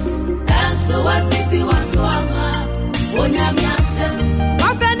and so what is it was wama onyame asem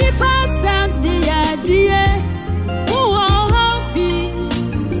afeni pastor dia dia who happy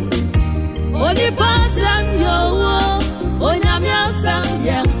oni pastor yo onyame asem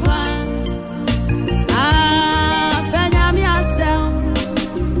yekwa afanyame asem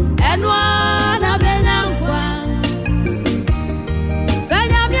enwa na benankwa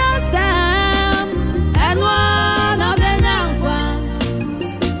fanyame asem enwa na benankwa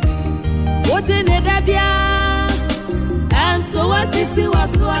wotene dabia so what it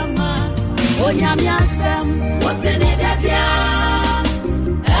was wama onyame asem what's in it dabia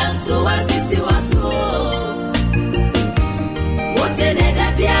and so what it was what's in it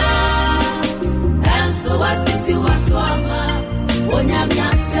dabia and so what it was wama onyame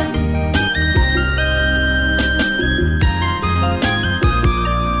asem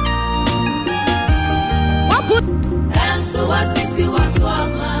and so what it was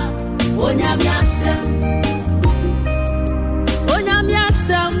wama onyame asem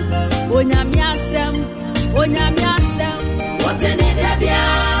onyamiasem what's in it dabia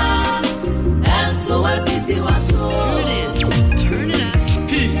and so what is it was turn it up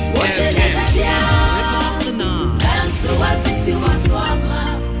peace what's in it dabia and so what is it was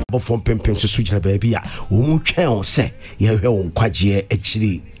bofom pempem so sujina baby a wo mu twen on se ye hwe won kwaje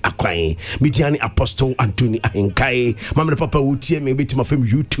akiri akwan mediani apostle Anthony Ahenkai mamre papa wotie me betima fam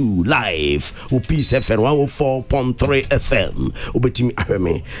YouTube live o Peace FM 104.3 FM obetimi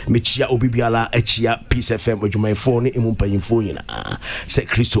ahweme mechia obibiala achia Peace FM adwumayfo ne emumpanyimfo nyina se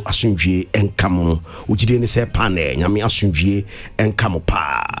Kristo asundwie enkam no ogide ne se pane nyame asundwie enkam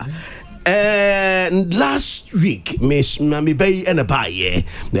pa last week miss me bay and a buy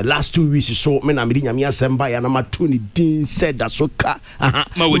the last 2 weeks so me na me nyame asem buy na ma to ni din said that so ka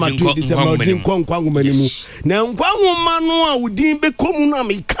ma din kwankwangu manimu na nkwangu manu a udin be komu na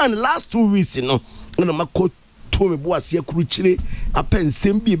me kan last 2 weeks no na ma ko to me bo ase akuru kire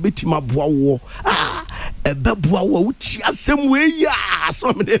apensem bi betima boa wo ebeboa wo uchi asem we ya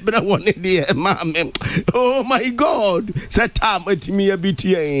so me de bra woni de mama oh my god set time etimi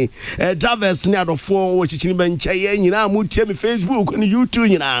abiti drivers ne adofo wo chichini benche ye nyina mu tie me Facebook ne YouTube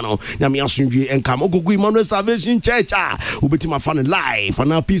nyina no na me asundwe enkam ogogu Emmanuel Salvation Church obetima fan live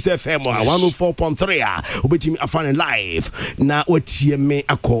na Peace FM 104.3 obetima fan live na watie me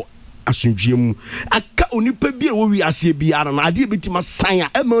akọ asundwem aka onipa bi a wo wi ase biara na ade betima san a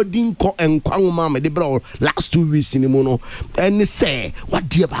emadin ko enkwanwoma me de bra last 2 weeks ni mu no ene se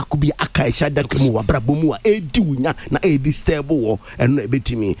wade ba ko bi aka ehya dakamu wa brabomu a edi wunya na edi stable wo eno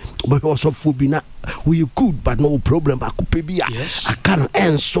ebetimi obo so fo bi na we good but no problem ba ko pe bi a aka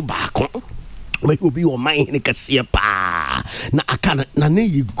enso ba ko we obi o man ne kase pa na aka na ne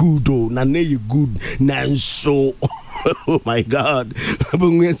ye good o na ne ye good na enso oh my god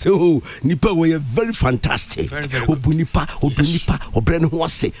so nipa we very fantastic obunipa odunipa obrene ho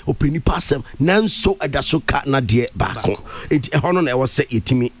ase openipa asem nanso adasoka na de baako enti ehono na e wose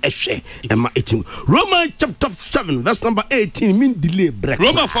etimi ehwe ema etimi Romans chapter 7 verse number 18 mean delay break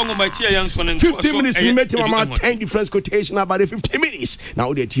Roma fongo matia yanso ne 15 minutes we make about 10 different quotation about 15 minutes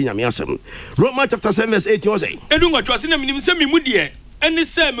now the tia me asem Romans chapter 7 verse 18 was say edunwa twase na minim se memu de ene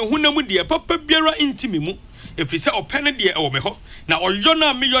se me hunamu de papa biara intimi mu efise opene de e wo me ho na oyo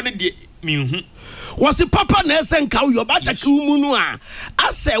na me yo ne de minhu wasi papa na ese nka wo ba cha kiwu nu a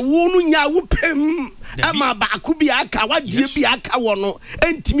ase wo nu nya wo pem ama ba ku bi aka wadie bi aka wo no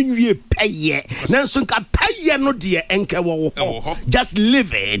entimi nwie peye nanso nka peye no de enke wo just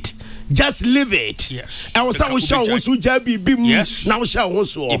live it just leave it. Yes. I was saying we shall also be bim. Yes. Now shall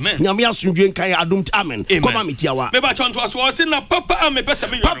also. Amen. Nyamia sunjuen kai adum amen. Come on mitiawa. Me ba chon to aso say na papa am me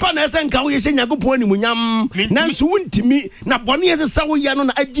pesa me. Papa na ese nka wo yese nyagopon ni munyam. Nanso wuntimi na bone yese sa wo ye no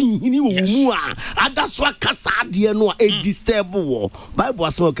na adi hini wo mu a adaso akasa ade no a disturb wo. Bible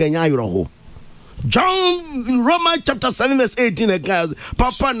asem kanya ayoro ho. John Romans chapter 7 verse 18 again.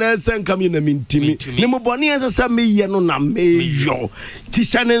 Papa na ese nka me na mintimi. Ne mo bone yese sa me ye no na meyo.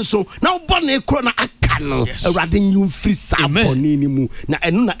 Tishane so na bone kro na no awurade nyum free saboni ni mu na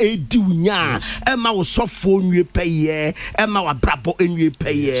eno na edi wunya ema wo sofo nwe peye ema wa brabo enwe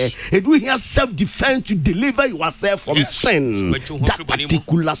peye edu here self defense to deliver yourself from sin, that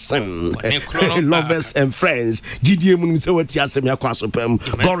particular sin. Lovers and friends, GDM mun say what ya sem yakwa sopam.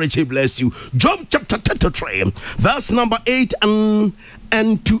 God richly bless you. Job chapter 33 verse number 8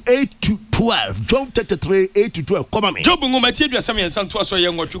 and to 8 to 12. Job 33 8 to 12. Come on. Job ngoma tie dua sam yensan to aso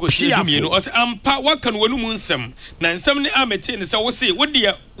ye nwotwe ko hie dumie no o se ampa waka no wanu mu nsem na nsem ne amete ne se wo se wo de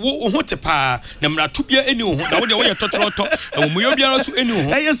wo ho te pa na mrato bia eni wo ho na wo de wo ye totoroto na wo mu yo biara so eni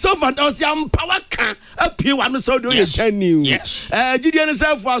wo ho e so fant o se ampa waka apie wa no so do ye tanu gidie ne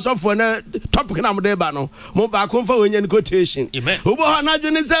self asofo na topic na mo de ba no mo ba ko fa wonye quotation obo ha na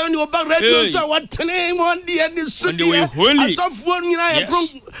dwene se ni oba radio so what name on the any so asofo nyina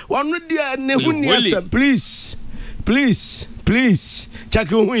one dia ne hunia please check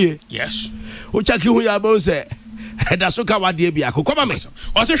who ye yes o check who ya bo say da so ka wade bia ko come me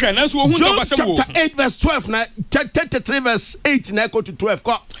o se hwe na so ohun to kwasem wo chapter 8 verse 12 na 33 verse 8 na go to 12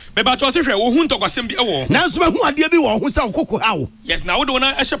 ko me ba to se hwe ohun to kwasem bi e wo na so hu ade bi wo ho sa kokko hawo yes na wo de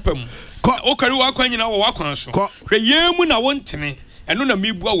wona ehepam o kari wa kwan nyina wo wa kwan so hwe yemu na wo ntene eno na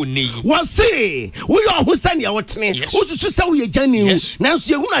mebua wo nei wo se wo yo ho sa ne wo tene wo susu sa wo ye jani na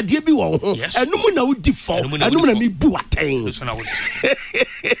so ye hu na de bi wo ho eno mu na wo di fo eno mu na mebu aten so na wo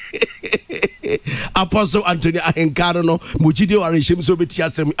Apostle Anthony Ahenkaro no mujide wa rehim so beti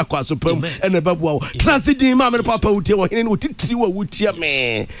asem akwaso pam ene babua wo transidin ma me papa wutie wo hene wotitiri wo wutie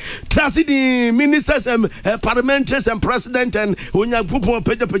me transidin ministers and parliamentarians and president and onya popon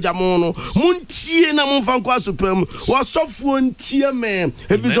peja mo no muntie na mo fan kwaso pam wo sofo ntie me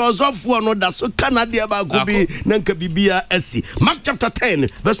ebi so sofo no da so Canada ba ko bi na nka bibia asi Mark chapter 10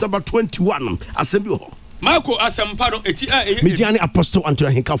 verse number 21 asem bi ho Marco Asampado eti a Mediani Apostle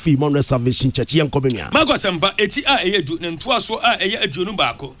Anthony Ahenkaro for Emmanuel Salvation Church yen komenia Marco Asampa eti a edu ne ntoaso a eye aduonu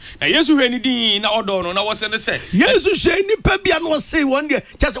baako na Yesu hwe ni din na odo no na wo se ne se Yesu hwe ni pa bia no se won de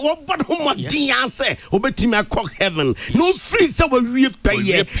just wo bod ho modin ase obetimi akọ heaven no free se wo wie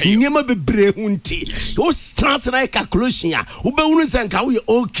peye nyema bebre hu nti o stress na calculation a wo be wunu se nka wo ye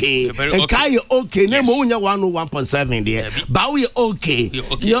okay nka ye okay na mo wunya 101.7 de ba wo ye okay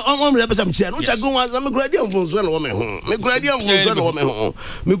ye omom le besam che no chago wa na me mfonso na wo me ho me gradia mfonso na wo me ho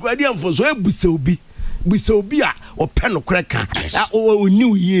me gradia mfonso busa obi a o pe no kreka o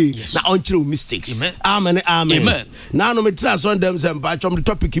new ye na on kire mistakes amen na no me tra so ndem se mpa chom the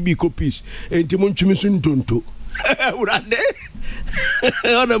topic bi copies enti mo ntwimi so ntonto urade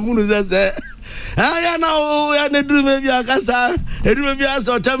ona munu ze aya na o ya ne duru me bi akasa eduru me bi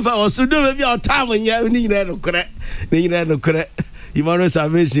asa o temfa o so duru me bi o tam nya ni nyina no kre Emmanuel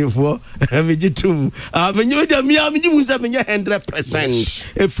Salvation for Mejitum. Me say me 100%.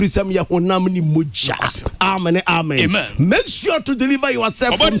 Every time you honam ni moja. Amen. Make sure to deliver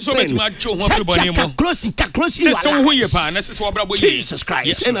yourself from sin. Close. Jesus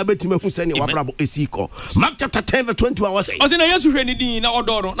Christ. And I bet me who send you wabrabo esiko. Mark chapter 10 verse 21 was say. O say na Yesu hwe ni din na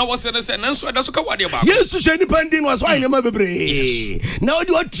odoro na wo se ne se nanso da so ka wade ba. Yesu hwe ni pandin was why na ma bebre. Na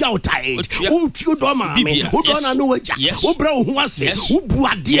odi otua utai. Utu do ma me. Udo na no waja. Ubra wo ho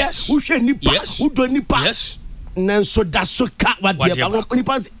ubuade uhwe nipa udo nipa nanso da so ka wade ba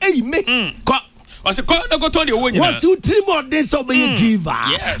nipa me ko o se ko na go to de wo nyina was ultimo de so be giver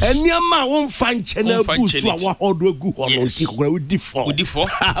eniama won fa nche na busu a wo hodo agu ho no ti kokora udi fo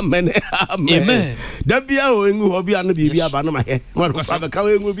amen da bia o engu ho bia no bia ba no ma he no ko ba ka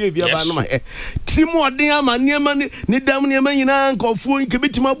engu bia ba no ma he trimo de ama niema ni dam niema nyina nkofo nke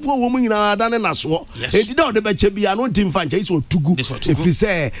bitima bo wo mu nyina ada ne naso enti da o de ba che bia no ntim fa nche iso tugu efri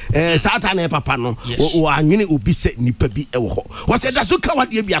se satan e papa no o anwene obi se nipa bi e wo ho wo se da so ka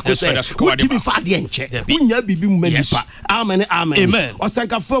wade bia ko se udi bi fa Unya bibi mumenipa. Amen.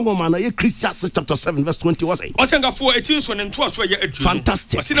 Osankafo ngoma na ye Ecclesiastes chapter 7 verse 20 was it? Osankafo etinso ne nto aso ye adwunu.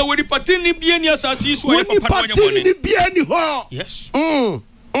 Fantastic. Osina wodi patini bia ni asase so ye papa no nyabone. Patini bia ni ho. Yes.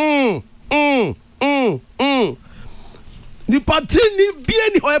 Ni patini bia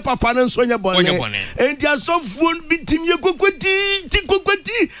ni ho ye papa no so nyabone. Enti asofo bitim ye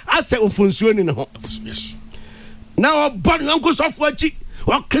kokwati ase ofonsuo ni ne ho. Yes. Na obon nko sofo achi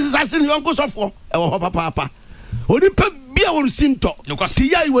What criticizing your uncle for? Or papa. Onipa bia won sinto.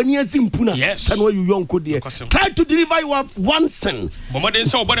 Tiya iwani azimpuna. Sano you yonko dear. Try to deliver your one sin. Momodin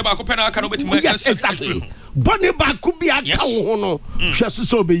so body back open aka no betimi. Yes, exactly. Boni ba ku bia ka wo no. Hweso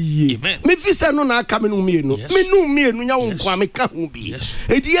so be yie. Me fi se no na aka me no mienu. Me no mienu nya wo kwa me ka ho bi.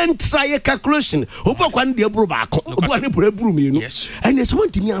 Edi entra ye calculation. Obo kwa ne de buru ba ko. Obo ne buru mienu. And there's one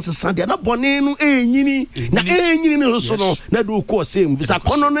timi ansesa de na boni no enyini. Na enyini ne so no na do ko same. Bisa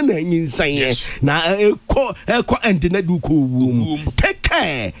kono no na enyinsan ye. Na ko and na do ko wom. Take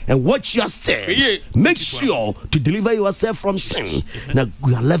care and watch your steps. Make sure to deliver yourself from sin. Na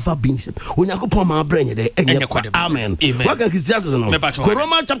you have never been. Onyankopon ma brenye de. Amen. What can he say?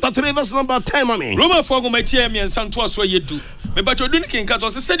 Romans chapter 3 verse number 10. Romans 4 go metie me nsanto aso yedu. Me ba chodu nkin ka to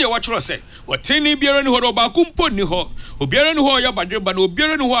se de watch ro se. Woteni biara ni ho do ba kumpo ni ho. Obiara ni ho ya badreba na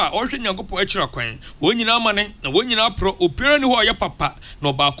obiara ni ho a ohwe Nyankopon akira kwan. Wonyina amane na wonyina pro obiara ni ho ya papa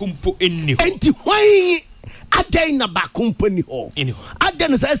na ba kumpo enni ho. Enti hwan adan na ba kumpo ni ho.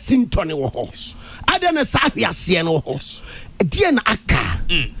 Adan sa sintone wo ho. Adan sa hwiase no ho. Die na aka.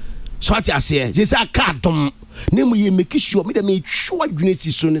 So what I say, this a carton. Name you make sure me the make sure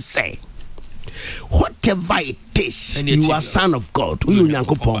unity soon say. Whatever it is, you are son of God. We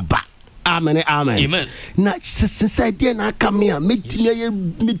Nyankopon ba. Amen, amen. Amen. Na society na come here, meet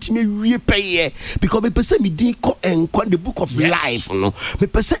me repay because me person me din ko enkwa the book of life no. Me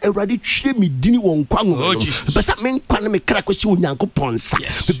person already three me din won kwa no. Me person me nkwa na me kra kwesi Onyankopon sa.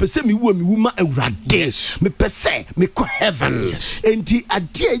 Me person me wo me wuma awurade. Me person me ko heaven. Enti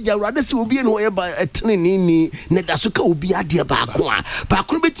ade agya awurade se obi no ye ba etene ni na da so ka obi ade ba ko a. Ba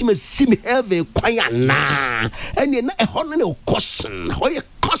ko beti me si me heaven kwan ya na. Ene na ehon na question. Ho ye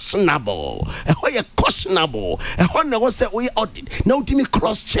questionable. Questionable. When was say we audit. Now to me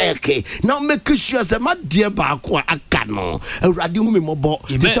cross check. Now make sure say my dear back one akano. Radio me mobo.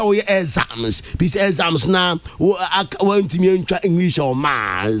 This are we exams. These exams now want to me English or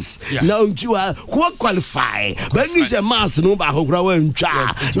maths. Now you are who qualify. But English and maths no ba ho gra wan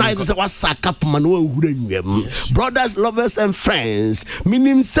twa. Now it say what sack up man wan huranyam. Brothers, lovers and friends.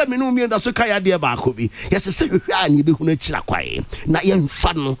 Minim say me no me da so kaya dear back bi. Yes say hwe ani be hu na kira kwae. Na ye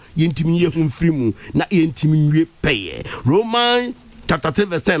no yentimi ye hu mfrimu na yentimi nwie peye. Romans chapter 3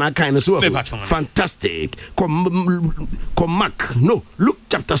 verse 10 kind of so fantastic. Luke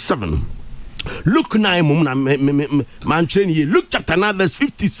chapter 7. Luke 9 man train ye. Luke chapter 9 verse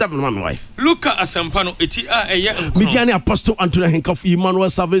 57 man why. Luke asempano eti a eye nko. Mediani apostle Anthony Henkoff Emmanuel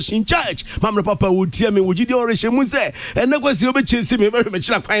Salvation Church. Mamre papa wo tie me wo gidi orehye mu se ene kwasi obechesi me be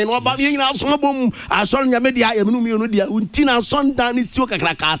kira kwan no ba me nyina so bom asoro nya me dia yemnu mi onu dia unti na sondan ni siwo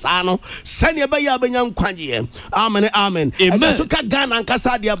kakra kasa no sane be ya benya nkwanye. Amen, amen. E so ka Ghana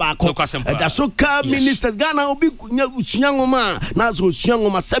nkasa dia ba ko. E so ka ministers Ghana obi usua ngoma na so usua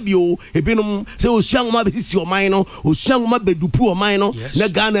ngoma sabio ebinom se osua ngoma be sisi o man no osua ngoma be dupu o man no na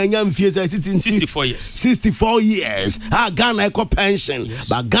Ghana anya mfie 64 years Ghana eco pension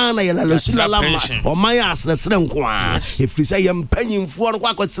but Ghana ye la lesula lama o man asne sere nko a efiri se ye mpanyimfo no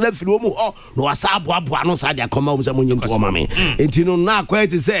kwa sere firi omu ho no wasa aboa no sa de akoma omu se monyim to mame enti no na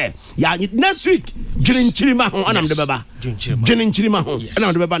kwete se ya next week dwinchirima ho anam de beba dwinchirima ho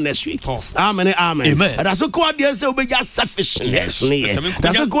anam de beba next week. Amen, amen. That's so kwa de se obeja selfishness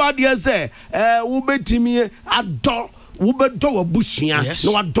that's so kwa de se ubetimi ador Ubedo Bushia,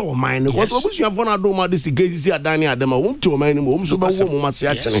 no adore mine. What Bushia for not do my disguise Adani Adama, won't to mine, whom so much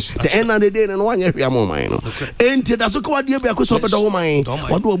actually. The end of the day, and 1 year more mine. Ain't it as a quad year because of the mine?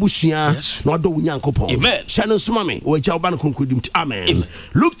 What do Bushia, not do Yankopo? Amen. Shannon Smammy, which our bank concluded. Amen.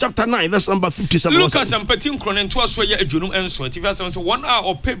 Luke chapter 9, verse number 57. Lucas and Petit Cronin to us where a Junum and so if I 1 hour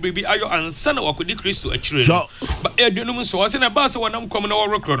or pay baby ayo and son or could decrease to a tree. But a Junum so as in a bus when I'm coming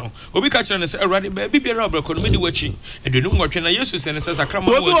over chrono. Obi catch and say, already baby a rubber could be watching. And you know what na Jesus and says akrama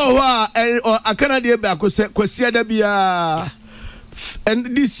wo a Canada be akosia da bia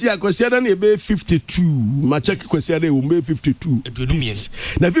and this year akosia da na be 52 ma check akosia da wo be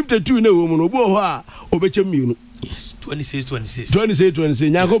 52 na 52 na wo mu no bo ho a obechem mienu yes 26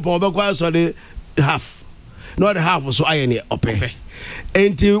 Nyankopon be kwa so the half no the half so ayene ope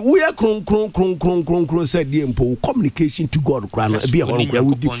enti we are kron said the impo communication to God kran be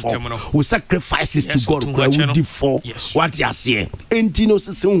we sacrifices to God kran we default what you say enti no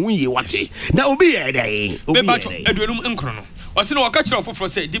se hu ye what na obi ye dey obi be ba aduanum nkron no ɔse no wɔka kyerɛ ɔfoforɔ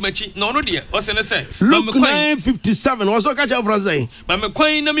sɛ di m'akyi na ɔno deɛ ɔse ne sɛ Luke 9:57 wɔso ka kyerɛ ɔfoforɔ sɛ ma me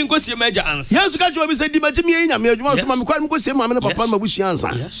kwan na menkɔsie m'agya ansa Yesu ka kyerɛ obi sɛ di m'akyi meyɛ nyame adwuma so ma me kwan menkɔsie maame ne papa ma busua ansa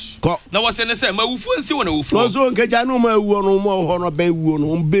kɔ na wɔse ne sɛ ma wufuo nsi wɔ na wufuo wɔso nkagya no ma awuo no ma ɔhɔ no bɛn wuo no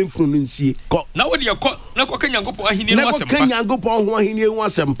ɔmbɛmfunu no nsie kɔ na wode kɔ na kɔka Nyankopɔn ahenni no asɛmpa na kɔka Nyankopɔn ho ahenni ho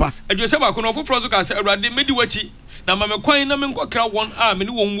asɛmpa aduosɛ baako no ɔfoforɔ nso ka sɛ Awurade medi w'akyi na ma me kwan na menkɔkra wɔn a me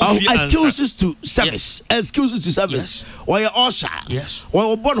ne wɔn wɔ fie ansa excuses to service excuses to service wɔyɛ ɔhyɛ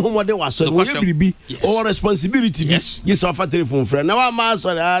wɔyɛ bɔ ne ho mmɔden wɔ asɔre wɔyɛ biribi ɔwɔ responsibility bi gye sɛ ɔfa telephone frɛ na wama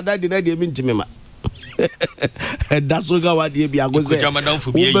asɔre dade na deɛ mentimi ma ɛda so ga wadeɛ bi ago sɛ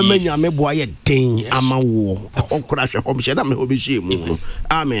wobɛma nyame boa yɛ den ama woɔ ɔkora hwɛ hɔ hyɛ na me wobɛhyɛ mu no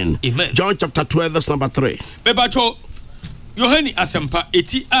amen John chapter 12 verse number 3 bɛbakyɛ Yohane asɛmpa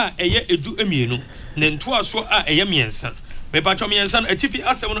eti a ɛyɛ edu emienu na ntoaso a ɛyɛ miɛnsa mɛbakyɛ miɛnsa no atifi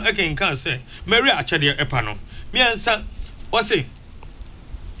asɛm no ɛkenkan sɛ Maria akyɛdeɛ ɛpa no miɛnsa wɔse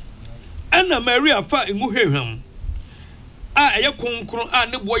ɛna Maria fa ngu hwehwam a ɛyɛ konkron a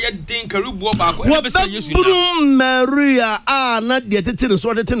ne boɔ yɛ den kariboɔ baako ɛna bɛsɛ Yesu na Maria a na deɛ tete ne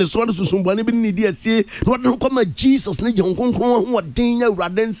so tete ne so no susumboane bi ne di asie na wɔde kɔma Jesus ne gye konkron ho wɔden nya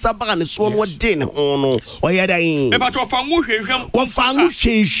Awurade nsa ba ne so no wɔden ne ho no ɔyɛ dan mɛbakyɛ ɔfa ngu hwehwam wɔfa ngu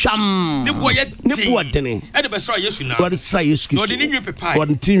hwehwam ne boɔ yɛ ne boɔ den ɛde bɛsɛ Yesu na wɔde sra Yesu Kristo wɔde ne nwi pepae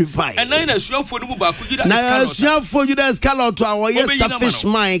wɔde tin pepae ɛnan na suafo no mu baako Judas na suafo Judas Iscariot a wɔyɛ selfish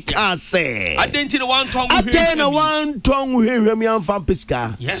mind ka sɛ adenti ne wantɔn ngu hwehwam na wantɔn hwehwam yɛmfa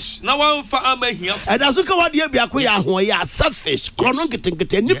pesika yes na wamfa ama hiafo ɛda so ka wadeɛ biako yɛ ahoɔyɛ a selfish korɔno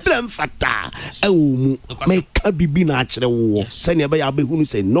nketenkete nnibrɛ mfata ɛwɔ mu mɛka bibi na akyerɛ wo sɛnea ɛbɛyɛ abɛhunu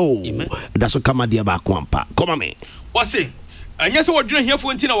sɛ no ɛda so ka madeɛ baako ampa kɔma me wɔse ɛnyɛ sɛ wɔdwene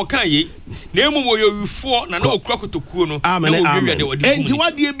hiafo nti na wɔka yei na mmom wɔyɛ owifoɔ na wɔkura kotokuo no na wɔwiawia de wɔde enti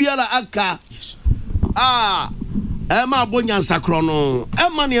wadeɛ biara aka ɛma abɔ nyansakorɔ no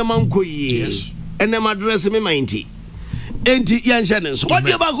ɛma nneɛma nkɔ yie ɛnɛma adrɛse me ma nti enti yɛnhyɛ ne nso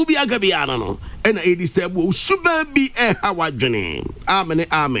wadeɛ baako bi aka biara no ɛna ɛdi sɛ bo suba bi ɛha wadwene amen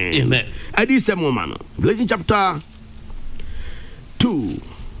amen ɛdi sɛ moma no Revelation chapter 2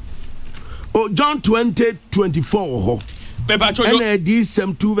 John 20:24 hɔ ɛna ɛdi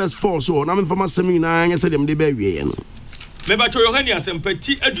sɛm 2 verse 4 so na memfa masɛm nyinaa nyɛ sɛ deɛ mede bɛawieɛ no mɛbakyɛ Yohane asɛmpa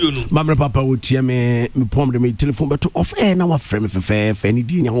ti aduonu mamrɛ papa wɔtia me pɔm de me telephone bɛto off na wafrɛ me fɛfɛɛfɛ ne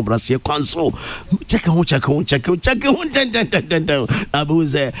di nya ho braseɛ kwan so check ho ntɛntɛntɛntɛntɛn abɛhu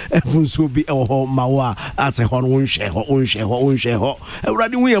sɛ ɛfo nsuo bi ɛwɔ hɔ ma wo a asɛ hɔ no wonhwɛ hɔ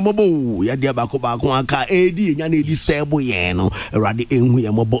Awurade hu yɛ mmɔbɔ yɛdeɛ baako aka ɛdi yɛnya no ɛdi sɛ bo yɛn no Awurade ɛhu yɛ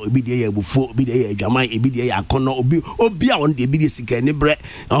mmɔbɔ ebi deɛ yɛ abufuo ebi deɛ yɛ adwaman ebi deɛ yɛ akɔnnɔ obi a ɔno deɛ ebi deɛ sika ani berɛ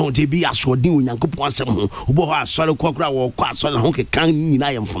ɔho nti ebi yɛ asoɔden Onyankopɔn asɛm ho wobɔ hɔ asɔre kɔkora kwa so na ho keka nyina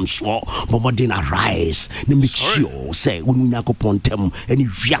yɛ mfomsoɔ bɔbɔde na rise ne make sure sɛ wo Nyankopɔn ntam ɛne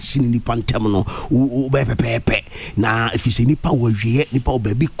wiase ne nipa ntam no wobɛpɛpɛɛpɛ na ɛfiri sɛ nipa wɔwie nipa wɔ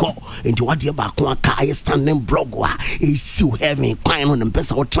baabi kɔ nti wadeɛ baako aka ayɛ standing blog a ɛsi wo heaven kwan no ne mpɛ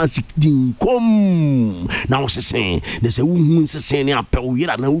sɛ wotena sikdin kom na wosesen na sɛ wohu nsesen ne apɛ wo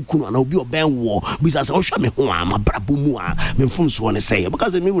yera na wokunu ana obi ɔbɛn wɔ bisa sɛ wohwɛ me ho a mabrabɔ mu a memfomsoɔ ne sɛ yɛbɛka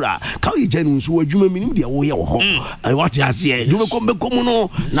sɛ mewura ka woyɛ gya no nso w'adwuma menim deɛ woyɛ wɔ hɔ wate aseɛ de wobɛkɔ mu no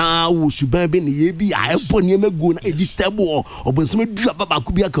na wo suban bi ne yɛ bi a ɛbɔ nneɛma go na ɛdisturb wɔ ɔbɔnsɛm adu aba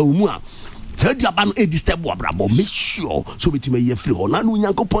baako bi aka wo mu a sɛ adu aba no ɛdisturb wɔ abrabɔ make sure so wobɛtumi ayi afiri hɔ na ne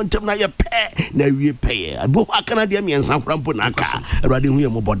Onyankopɔn ntam na yɛpɛ na awie pɛyɛ abɔ hɔ aka na deɛ mmiɛnsa nkora mpo na aka Awurade hu yɛ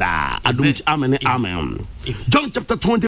mmɔbɔ daa adom amen John chapter 20